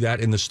might do that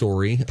in the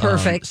story.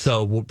 Perfect.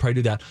 So we'll probably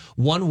do that.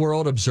 One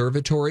World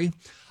Observatory.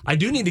 I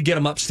do need to get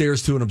them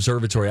upstairs to an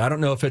observatory. I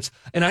don't know if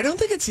and I don't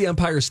think it's the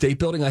Empire State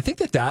Building. I think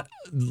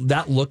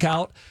that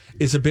lookout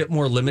is a bit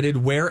more limited,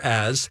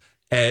 whereas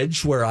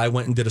Edge, where I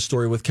went and did a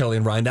story with Kelly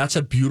and Ryan, that's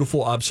a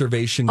beautiful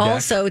observation deck.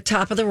 Also,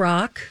 Top of the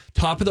Rock.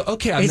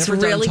 Okay, I've never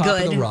really done Top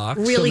good. of the Rock.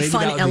 Really so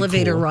fun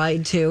elevator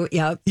ride, too.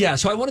 Yep. Yeah,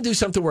 so I want to do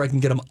something where I can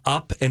get them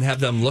up and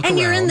have them look around.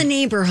 And you're in the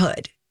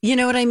neighborhood. You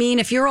know what I mean?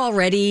 If you're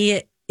already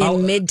in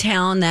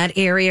Midtown, that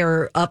area,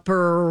 or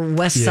Upper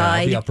West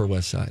Side. The Upper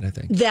West Side, I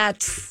think.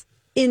 That's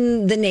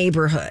in the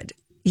neighborhood.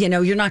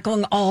 You're not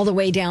going all the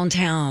way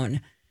downtown.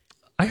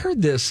 I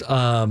heard this.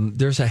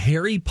 There's a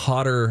Harry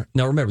Potter.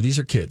 Now, remember, these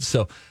are kids.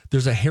 So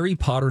there's a Harry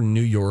Potter New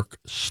York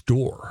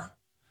store.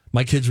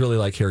 My kids really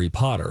like Harry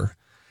Potter.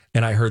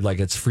 And I heard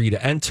it's free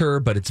to enter,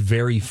 but it's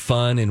very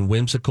fun and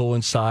whimsical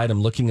inside.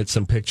 I'm looking at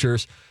some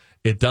pictures.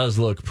 It does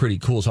look pretty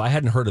cool. So I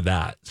hadn't heard of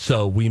that.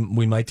 So we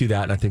might do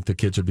that. And I think the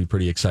kids would be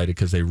pretty excited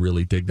because they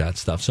really dig that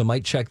stuff. So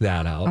might check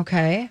that out.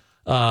 Okay.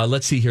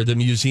 Let's see here. The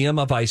Museum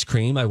of Ice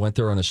Cream. I went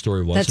there on a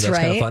story once. That's so that's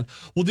right. kind of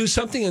fun. We'll do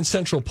something in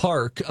Central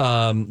Park.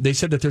 They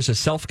said that there's a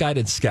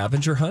self-guided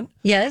scavenger hunt.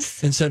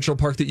 Yes. In Central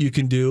Park that you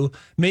can do.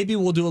 Maybe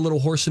we'll do a little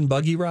horse and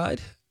buggy ride.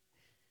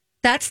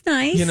 That's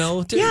nice.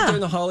 During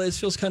the holidays,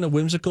 feels kind of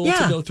whimsical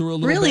to go through a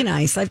little really bit.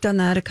 Nice. I've done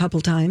that a couple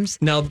times.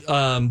 Now,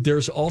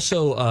 there's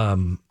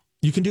also...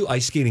 you can do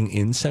ice skating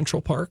in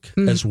Central Park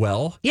as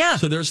well. Yeah.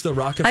 So there's the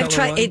Rockefeller I've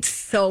tried. one. It's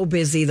so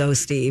busy, though,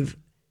 Steve.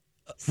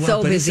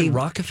 But busy. Is it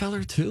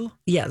Rockefeller too?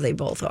 Yeah, they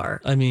both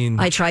are. I mean,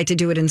 I tried to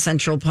do it in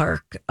Central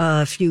Park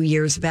a few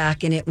years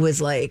back, and it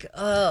was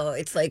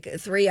it's like a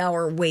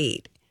 3-hour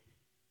wait.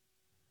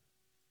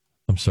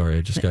 I'm sorry,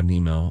 I just got an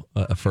email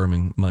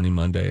affirming Money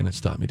Monday, and it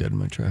stopped me dead in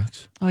my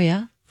tracks. Oh,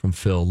 yeah? From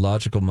Phil.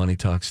 Logical Money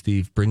Talk,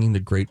 Steve, bringing the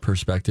great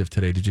perspective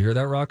today. Did you hear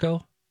that,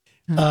 Rocco?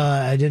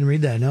 I didn't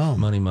read that. No.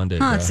 Money Monday.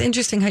 Huh, it's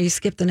interesting how you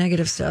skip the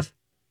negative stuff.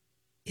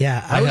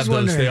 Yeah, I have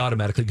those. They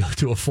automatically go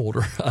to a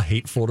folder, a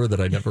hate folder that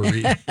I never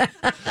read.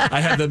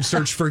 I have them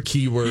search for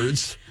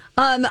keywords.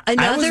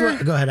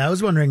 Go ahead. I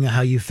was wondering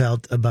how you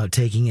felt about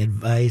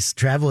taking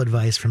travel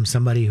advice from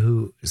somebody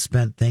who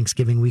spent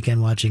Thanksgiving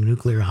weekend watching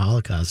Nuclear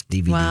Holocaust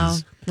DVDs. Wow,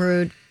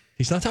 rude.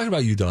 He's not talking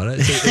about you, Donna.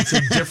 It's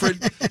a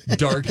different,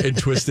 dark and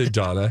twisted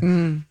Donna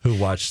who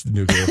watched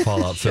nuclear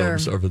fallout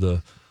films over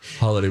the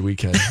holiday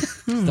weekend.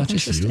 It's not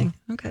just you.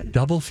 Okay.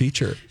 Double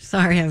feature.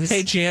 Sorry,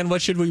 Hey, Jan,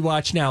 what should we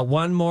watch now?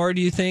 One more,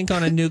 do you think,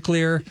 on a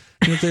nuclear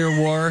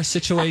war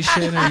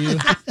situation?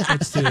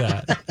 Let's do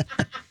that.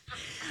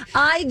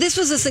 This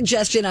was a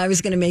suggestion I was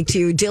going to make to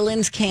you.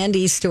 Dylan's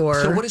Candy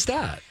Store. So what is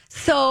that?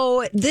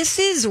 So this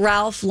is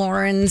Ralph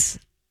Lauren's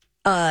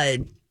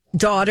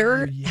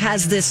daughter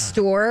has this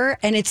store,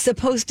 and it's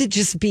supposed to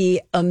just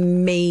be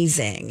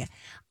amazing.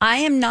 I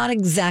am not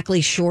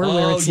exactly sure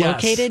where it's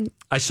located.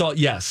 I saw,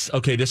 yes.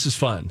 Okay, this is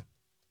fun.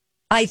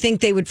 I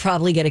think they would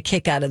probably get a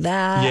kick out of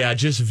that. Yeah,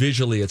 just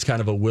visually, it's kind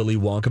of a Willy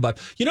Wonka vibe.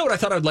 You know what I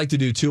thought I'd like to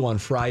do, too, on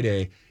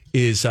Friday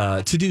is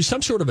to do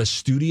some sort of a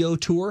studio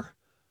tour.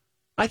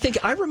 I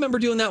remember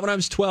doing that when I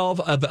was 12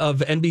 of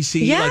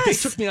NBC. Yes. Like, they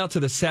took me out to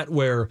the set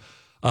where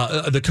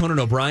the Conan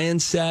O'Brien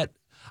set.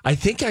 I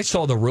think I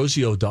saw the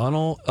Rosie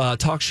O'Donnell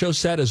talk show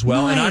set as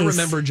well. Nice. And I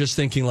remember just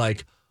thinking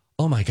like,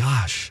 oh my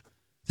gosh,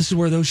 this is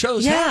where those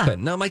shows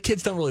happen. Now, my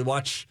kids don't really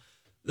watch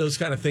those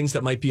kind of things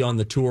that might be on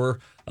the tour.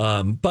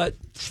 But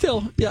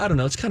still, I don't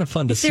know. It's kind of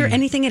fun to see. Is there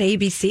anything at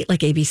ABC, like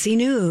ABC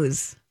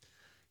News?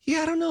 Yeah,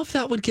 I don't know if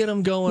that would get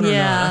them going or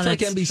not. I feel like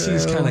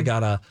NBC's kind of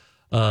got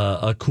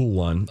a cool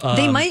one.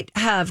 They might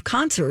have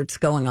concerts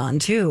going on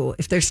too,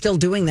 if they're still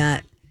doing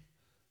that.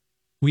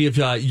 We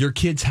have your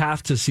kids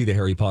have to see the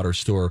Harry Potter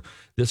store.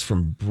 This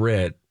from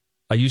Britt.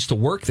 I used to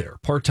work there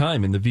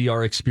part-time in the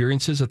VR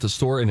experiences at the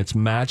store, and it's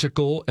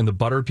magical. And the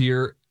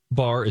butterbeer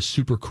bar is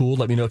super cool.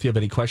 Let me know if you have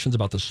any questions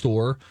about the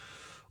store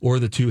or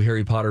the 2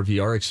 Harry Potter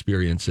VR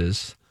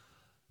experiences.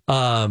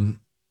 So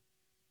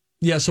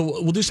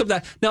we'll do some of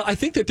that. Now, I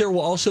think that there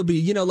will also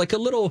be, like a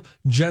little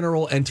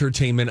general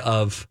entertainment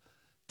of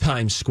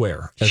Times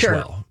Square as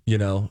well.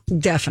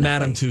 Definitely.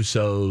 Madame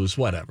Tussauds,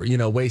 whatever.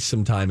 Waste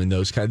some time in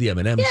those kind of the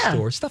M&M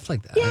store, stuff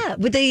like that. Yeah.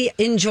 Would they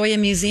enjoy a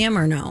museum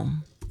or no?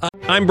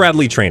 I'm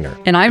Bradley Trainer.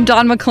 And I'm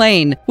Don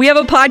McClain. We have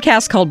a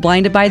podcast called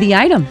Blinded by the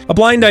Item. A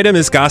blind item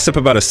is gossip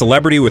about a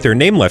celebrity with their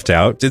name left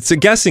out. It's a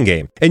guessing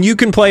game, and you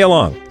can play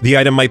along. The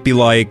item might be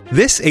like,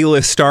 this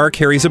A-list star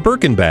carries a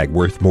Birkin bag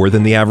worth more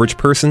than the average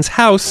person's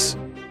house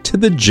to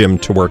the gym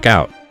to work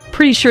out.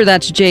 Pretty sure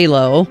that's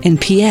J-Lo.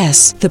 And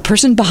P.S. the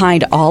person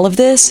behind all of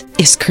this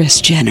is Kris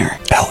Jenner,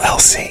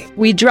 LLC.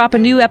 We drop a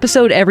new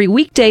episode every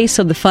weekday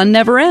so the fun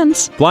never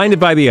ends. Blinded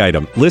by the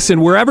Item.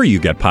 Listen wherever you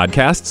get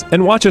podcasts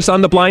and watch us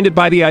on the Blinded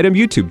by the Item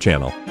YouTube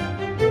channel.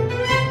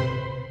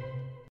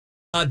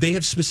 They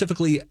have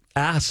specifically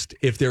asked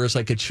if there is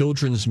like a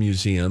children's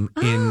museum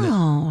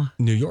in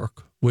New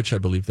York, which I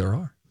believe there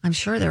are. I'm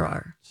sure there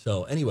are.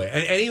 So anyway,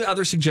 any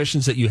other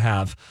suggestions that you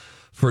have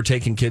for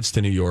taking kids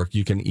to New York,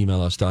 you can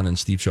email us, Don and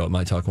Steve Show at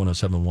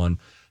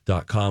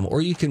mytalk1071.com,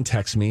 or you can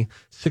text me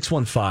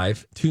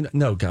 615-2.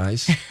 No,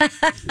 guys, we're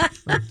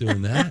not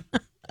doing that.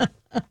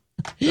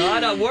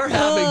 Donna, we're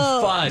having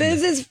fun.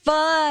 This is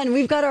fun.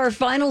 We've got our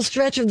final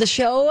stretch of the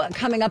show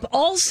coming up.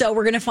 Also,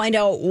 we're going to find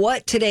out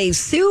what today's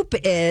soup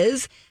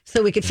is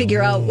so we could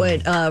figure out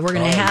what we're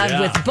going to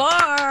have with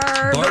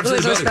Barb, who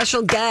is our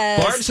special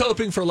guest. Barb's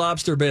hoping for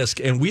lobster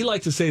bisque, and we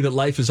like to say that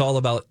life is all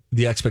about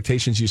the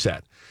expectations you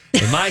set.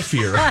 And my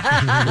fear is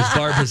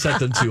Barb has set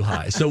them too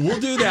high. So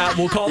we'll do that.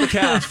 We'll call the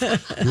calf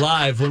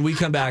live when we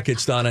come back.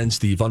 It's Donna and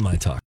Steve on My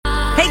Talk.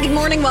 Hey, good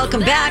morning.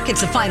 Welcome back.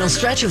 It's the final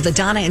stretch of the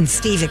Donna and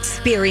Steve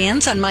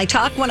experience on My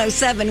Talk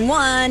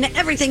 107.1,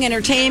 Everything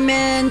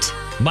Entertainment.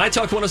 My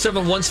Talk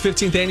 107.1's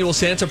 15th annual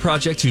Santa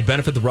Project to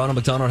benefit the Ronald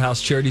McDonald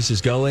House Charities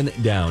is going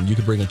down. You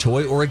can bring a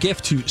toy or a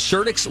gift to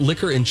Serdik's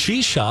Liquor and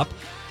Cheese Shop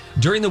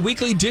during the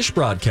weekly dish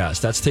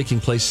broadcast. That's taking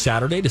place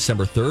Saturday,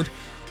 December 3rd.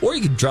 Or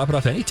you can drop it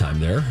off anytime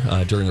there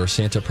during our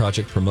Santa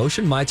Project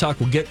promotion. My Talk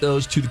will get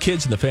those to the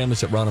kids and the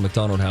families at Ronald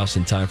McDonald House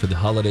in time for the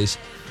holidays.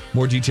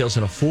 More details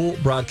in a full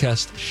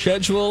broadcast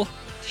schedule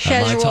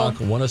at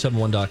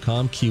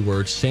mytalk1071.com,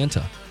 keyword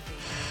Santa.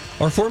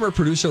 Our former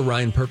producer,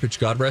 Ryan Perpich,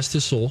 God rest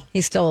his soul.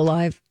 He's still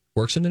alive.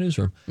 Works in the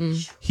newsroom.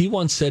 He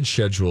once said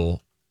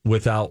schedule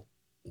without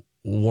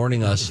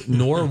warning us,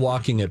 nor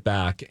walking it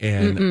back.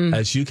 And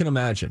as you can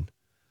imagine,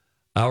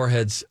 our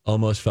heads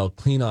almost fell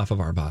clean off of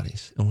our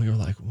bodies. And we were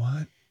like,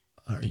 what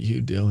are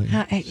you doing,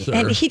 sir?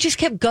 And he just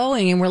kept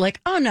going, and we're like,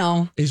 oh,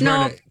 no. He's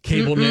wearing a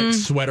cable knit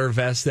sweater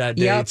vest that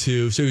day,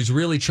 too. So he's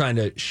really trying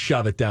to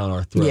shove it down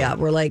our throat. Yeah,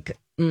 we're like,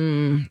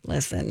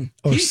 listen.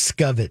 Or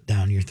scove it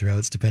down your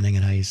throats, depending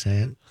on how you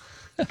say it.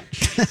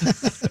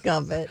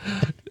 Scove it.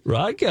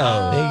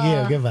 Rocco.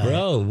 Thank you. Goodbye.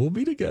 Bro, we'll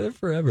be together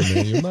forever,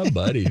 man. You're my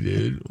buddy,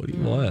 dude. What do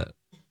you want?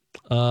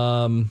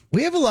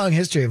 We have a long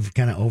history of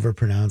kind of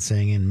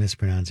overpronouncing and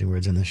mispronouncing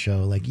words in the show.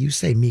 Like you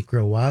say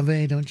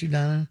microwave, don't you,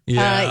 Donna?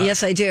 Yeah.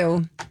 Yes, I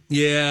do.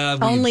 Yeah.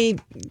 Only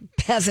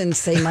peasants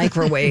say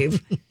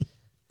microwave.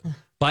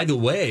 By the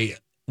way,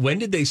 when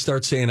did they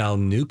start saying I'll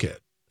nuke it?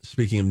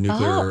 Speaking of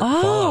nuclear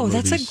fallout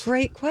that's movies. a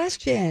great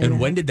question. And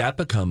when did that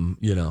become,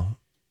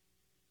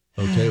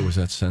 okay? Was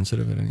that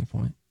sensitive at any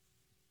point?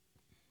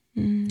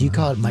 Do you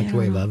call it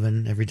microwave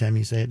oven every time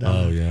you say it,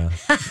 Donna? Oh, yeah.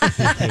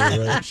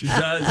 You're right. She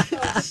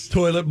does.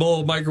 Toilet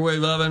bowl,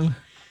 microwave oven.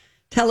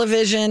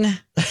 Television.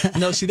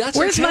 No, see, that's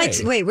where's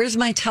okay. Where's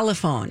my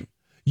telephone?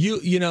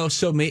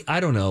 I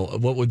don't know.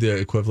 What would the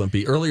equivalent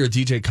be? Earlier,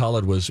 DJ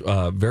Khaled was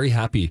very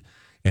happy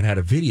and had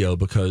a video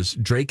because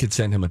Drake had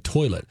sent him a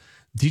toilet.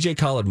 DJ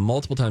Khaled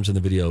multiple times in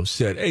the video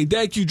said, "Hey,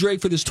 thank you,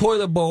 Drake, for this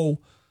toilet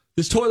bowl.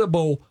 This toilet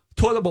bowl.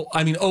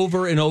 I mean,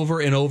 over and over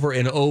and over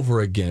and over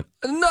again.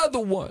 Another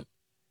one."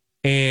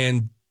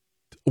 And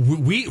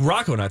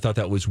Rocco and I thought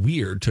that was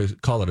weird to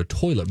call it a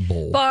toilet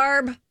bowl.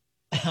 Barb,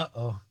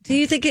 do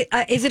you think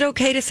is it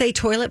okay to say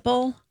toilet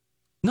bowl?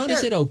 Not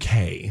is it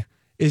okay?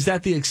 Is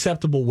that the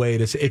acceptable way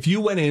to say? If you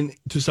went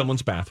into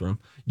someone's bathroom,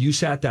 you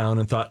sat down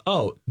and thought,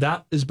 "Oh,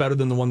 that is better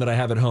than the one that I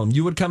have at home,"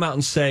 you would come out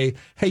and say,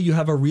 "Hey, you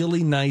have a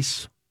really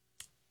nice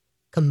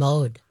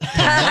commode."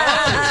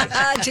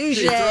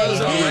 Touche.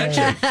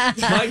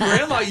 My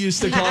grandma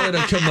used to call it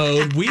a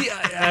commode.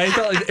 I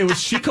thought it was.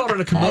 She called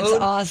it a commode. That's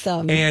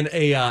awesome. And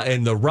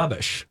the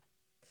rubbish.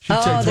 She'd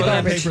say the toilet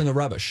garbage. paper and the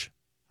rubbish.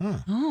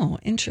 Oh,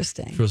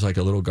 interesting. It was like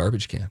a little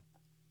garbage can.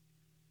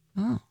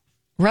 Oh,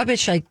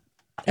 rubbish. I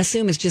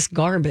assume is just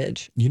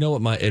garbage. You know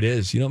what it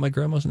is? You know what my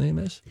grandma's name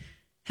is?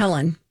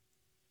 Helen.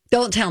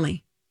 Don't tell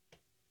me.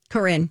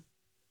 Corinne.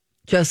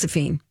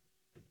 Josephine.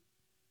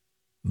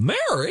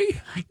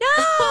 Mary?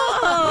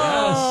 No!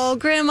 Yes.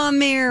 Grandma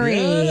Mary.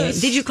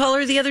 Yes. Did you call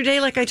her the other day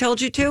like I told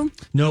you to?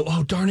 No.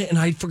 Oh, darn it. And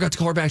I forgot to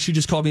call her back. She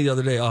just called me the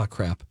other day. Oh,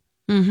 crap.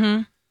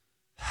 Mm-hmm.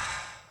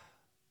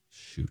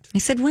 Shoot. I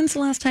said, when's the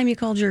last time you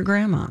called your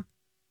grandma?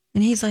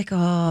 And he's like,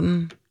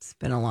 it's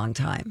been a long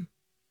time.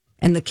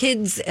 And the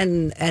kids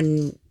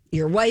and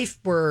your wife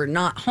were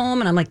not home.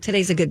 And I'm like,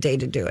 today's a good day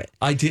to do it.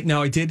 I did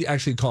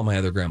actually call my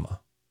other grandma.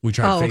 We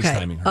tried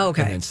FaceTiming her.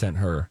 Okay. And then sent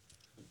her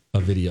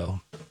a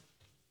video.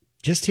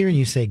 Just hearing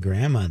you say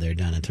grandma there,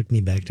 Donna, took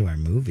me back to our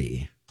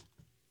movie.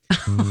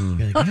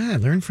 You're like, I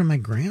learned from my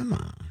grandma.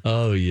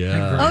 Oh,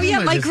 yeah.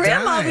 My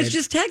grandma was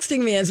just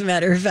texting me, as a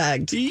matter of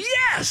fact.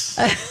 Yes.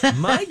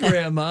 My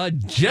grandma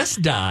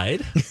just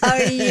died. Oh,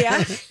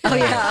 yeah.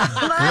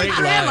 My Great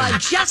grandma line.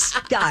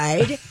 just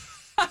died.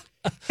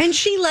 And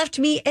she left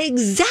me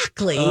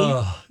exactly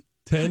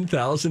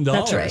 $10,000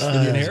 That's right. for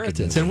the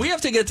inheritance. And we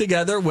have to get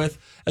together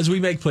as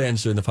we make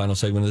plans during the final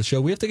segment of the show,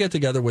 we have to get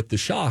together with the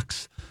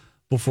Shocks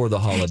before the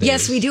holidays.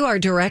 Yes, we do. Our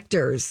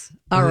directors,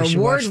 our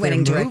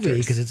award-winning directors.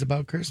 Because it's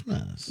about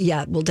Christmas.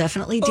 Yeah, we'll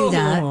definitely do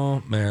that.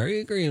 Oh,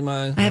 Merry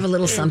Christmas. I have a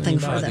little something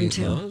for them,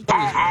 too.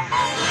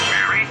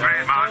 Merry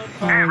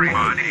Christmas.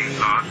 Everybody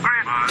loves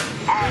Christmas.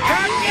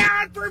 Come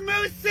down for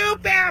moose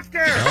soup after.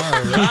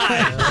 All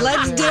right.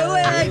 Let's do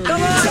it.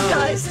 Come on,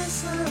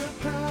 guys.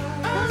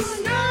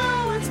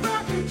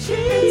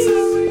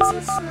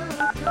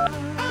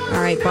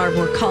 All right, Barb,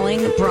 we're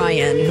calling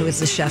Brian, who is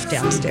the chef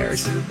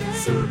downstairs.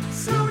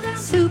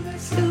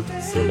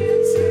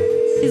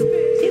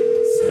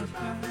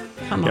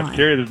 Come on.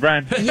 Cafeteria, this is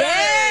Brian.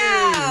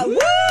 Yeah! Woo,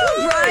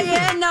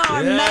 Brian!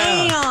 Oh,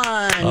 man!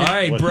 All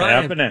right, What's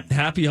Brian. happening?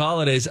 Happy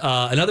holidays.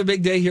 Another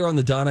big day here on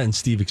the Donna and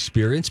Steve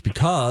Experience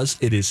because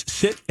it is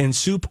Sit and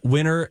Soup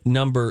winner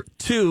number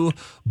 2.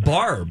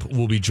 Barb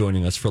will be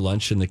joining us for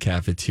lunch in the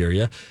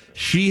cafeteria.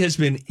 She has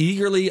been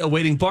eagerly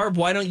awaiting. Barb,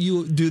 why don't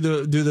you do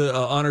the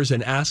honors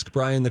and ask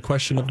Brian the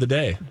question of the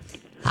day?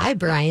 Hi,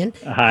 Brian.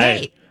 Hi.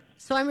 Hey,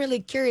 so I'm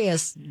really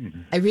curious.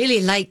 I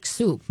really like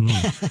soup.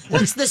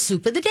 What's the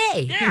soup of the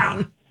day?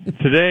 Yeah.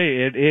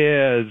 Today it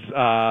is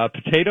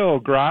potato au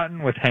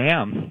gratin with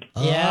ham.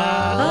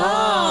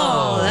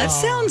 Oh, that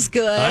sounds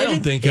good. I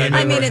don't think I've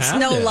I mean, ever it's had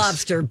no this.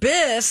 lobster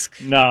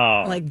bisque.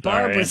 No. Like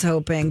Barb sorry. was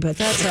hoping, but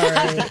that's all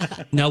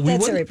right. Now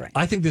That's all right, Brian.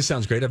 I think this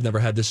sounds great. I've never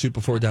had this soup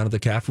before down at the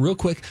caf. Real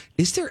quick,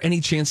 is there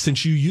any chance,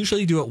 since you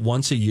usually do it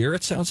once a year,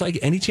 it sounds like,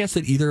 any chance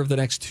that either of the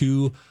next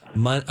 2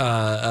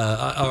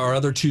 or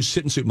other 2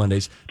 Sit and Soup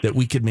Mondays that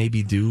we could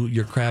maybe do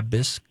your crab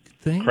bisque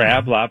thing?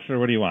 Crab, lobster,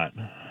 what do you want?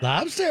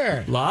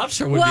 Lobster.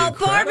 Lobster would Well,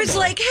 be Barb is incredible.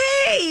 like,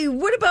 hey,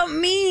 what about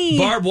me?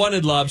 Barb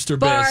wanted lobster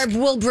Barb, bisque.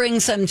 we'll bring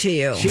some to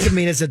you. She can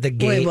meet us at the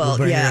gate. We will,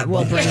 bring her a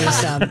we'll bring you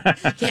some.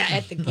 Yeah,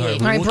 at the gate. All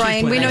right, All right, we'll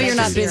Brian, keep we know playing you're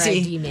that not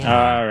game. busy.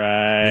 All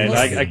right.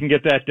 We'll I can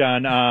get that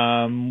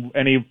done.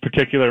 Any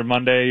particular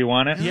Monday you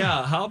want it?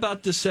 Yeah, how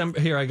about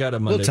December? Here, I got a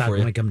Monday We'll talk for when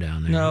you. we come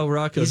down there. No,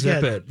 Rocco, He's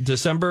zip got- it.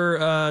 December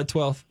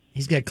 12th.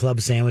 He's got club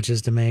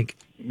sandwiches to make.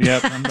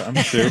 Yep, I'm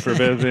super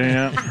busy.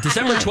 Yeah.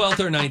 December 12th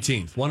or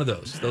 19th. One of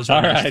those. Those are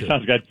All the next right, 2.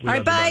 sounds good. All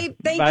right, bye.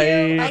 Thank Bye.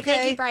 you. Bye, Okay.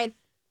 Thank you, Brian.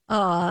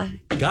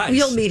 Guys.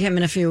 You'll meet him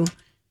in a few.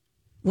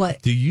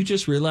 What? Do you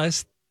just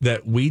realize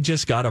that we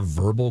just got a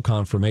verbal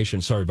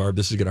confirmation. Sorry, Barb,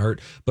 this is going to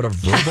hurt, but a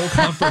verbal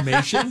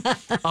confirmation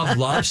of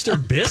lobster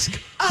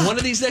bisque one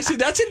of these next days.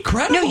 That's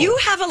incredible. No, you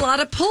have a lot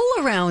of pull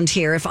around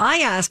here. If I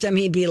asked him,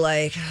 he'd be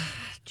like,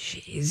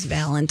 geez,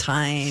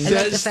 Valentine. I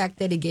like the fact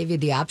that he gave you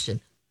the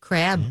option.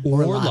 Crab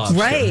or lobster.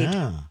 Right.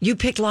 Yeah. You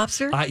picked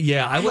lobster? I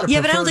would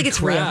have but I don't think it's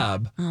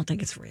crab. real. I don't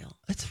think it's real.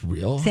 It's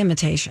real. It's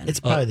imitation.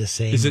 It's probably the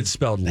same. Is it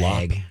spelled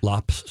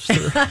lobster?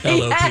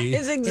 L-O-P?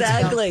 Yes,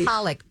 exactly. It's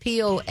pollock.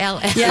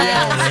 P-O-L-L.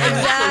 Yes,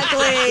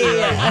 exactly.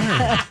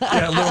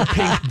 Yeah, a little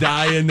pink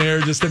dye in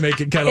there just to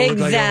make it kind of look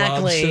like a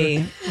lobster.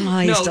 Exactly. Oh,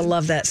 I used to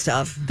love that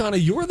stuff. Donna,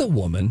 you're the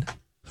woman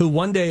who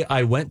one day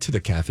I went to the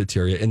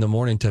cafeteria in the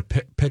morning to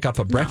pick up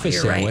a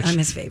breakfast sandwich. Right. I'm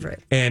his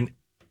favorite. And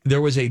there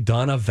was a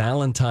Donna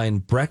Valentine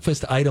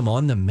breakfast item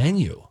on the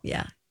menu.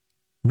 Yeah.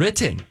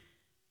 Written.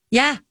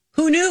 Yeah.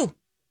 Who knew?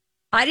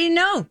 I didn't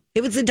know.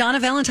 It was the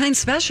Donna Valentine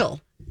special.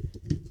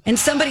 And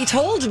somebody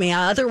told me,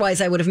 otherwise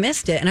I would have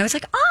missed it. And I was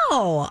like,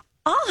 oh,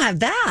 I'll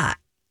have that.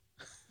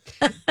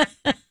 And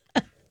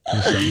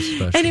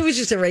it was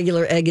just a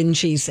regular egg and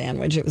cheese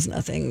sandwich. It was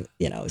nothing,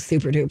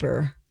 super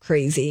duper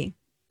crazy.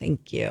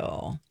 Thank you.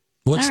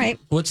 All right.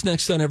 What's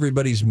next on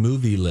everybody's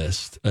movie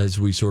list as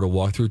we sort of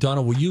walk through?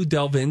 Donna, will you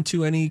delve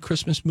into any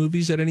Christmas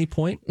movies at any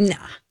point? Nah.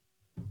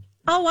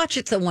 I'll watch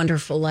It's a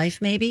Wonderful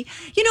Life, maybe.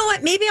 You know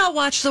what? Maybe I'll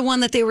watch the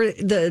one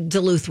the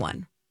Duluth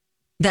one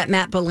that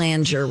Matt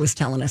Belanger was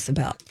telling us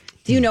about.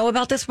 Do you know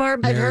about this,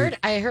 Barb? I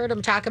heard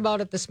him talk about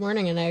it this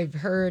morning, and I've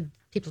heard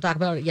people talk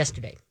about it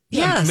yesterday.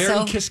 Yeah,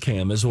 Mary Kiss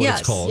Cam is what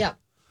it's called. Yep.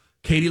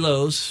 Katie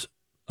Lowe's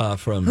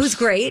from... Who's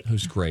great.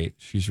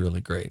 She's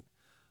really great.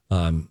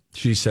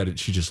 She said it.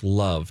 She just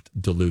loved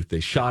Duluth. They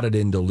shot it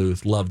in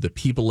Duluth. Loved the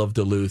people of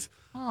Duluth.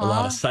 Aww. A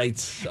lot of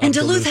sites. And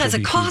Duluth has a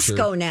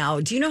Costco now.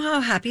 Do you know how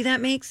happy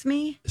that makes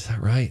me? Is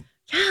that right?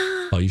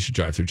 Yeah. Oh, you should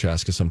drive through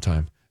Chaska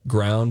sometime.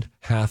 Ground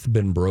hath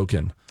been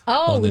broken.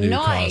 On the new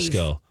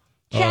Costco.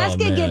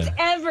 Chaska gets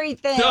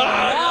everything.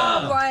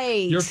 All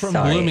right. You're from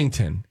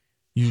Bloomington.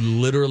 You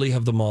literally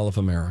have the Mall of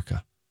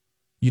America.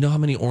 You know how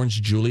many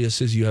Orange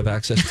Juliuses you have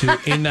access to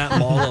in that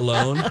mall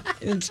alone?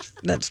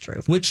 That's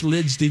true. Which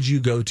lids did you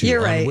go to?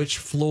 You're on right. Which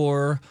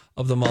floor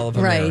of the Mall of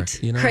America?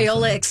 Right. You know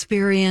Crayola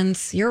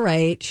Experience. You're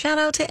right. Shout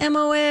out to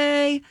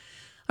MOA.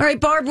 All right,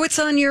 Barb, what's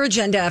on your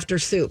agenda after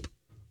soup?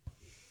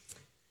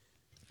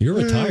 You're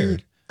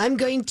retired. I'm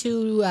going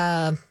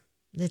to,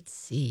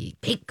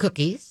 bake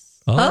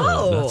cookies.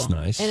 Oh, that's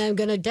nice. And I'm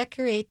going to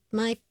decorate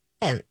my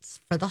fence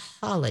for the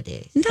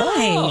holidays. Nice.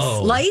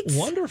 Oh, Lights?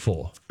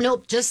 Wonderful.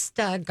 Nope, just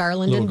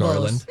garland Little and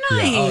garland. bows.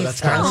 Nice. Yeah. Oh, that's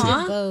Garland classy.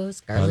 and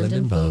bows. Garland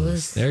and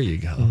bows. There you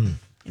go.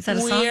 Is that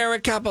a song? We're a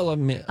couple of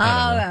minutes. Okay.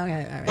 All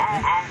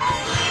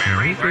right.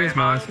 Merry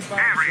Christmas.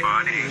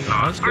 Everybody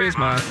loves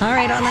Christmas. All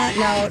right,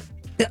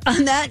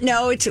 on that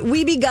note,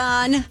 we be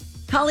gone.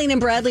 Colleen and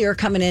Bradley are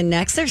coming in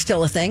next. They're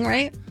still a thing,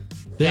 right?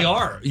 They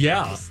are,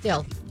 yeah.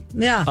 Still.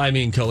 Yeah. I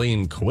mean,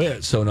 Colleen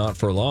quit, so not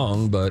for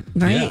long, but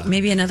Right. yeah.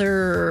 Maybe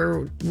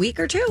another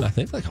week or two. I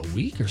think like a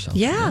week or something.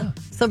 Yeah.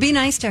 So be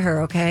nice to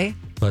her, okay?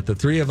 But the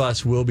three of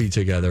us will be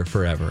together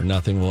forever.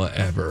 Nothing will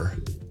ever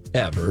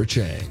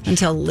change.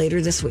 Until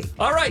later this week.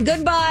 All right.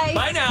 Goodbye.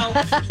 Bye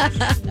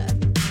now.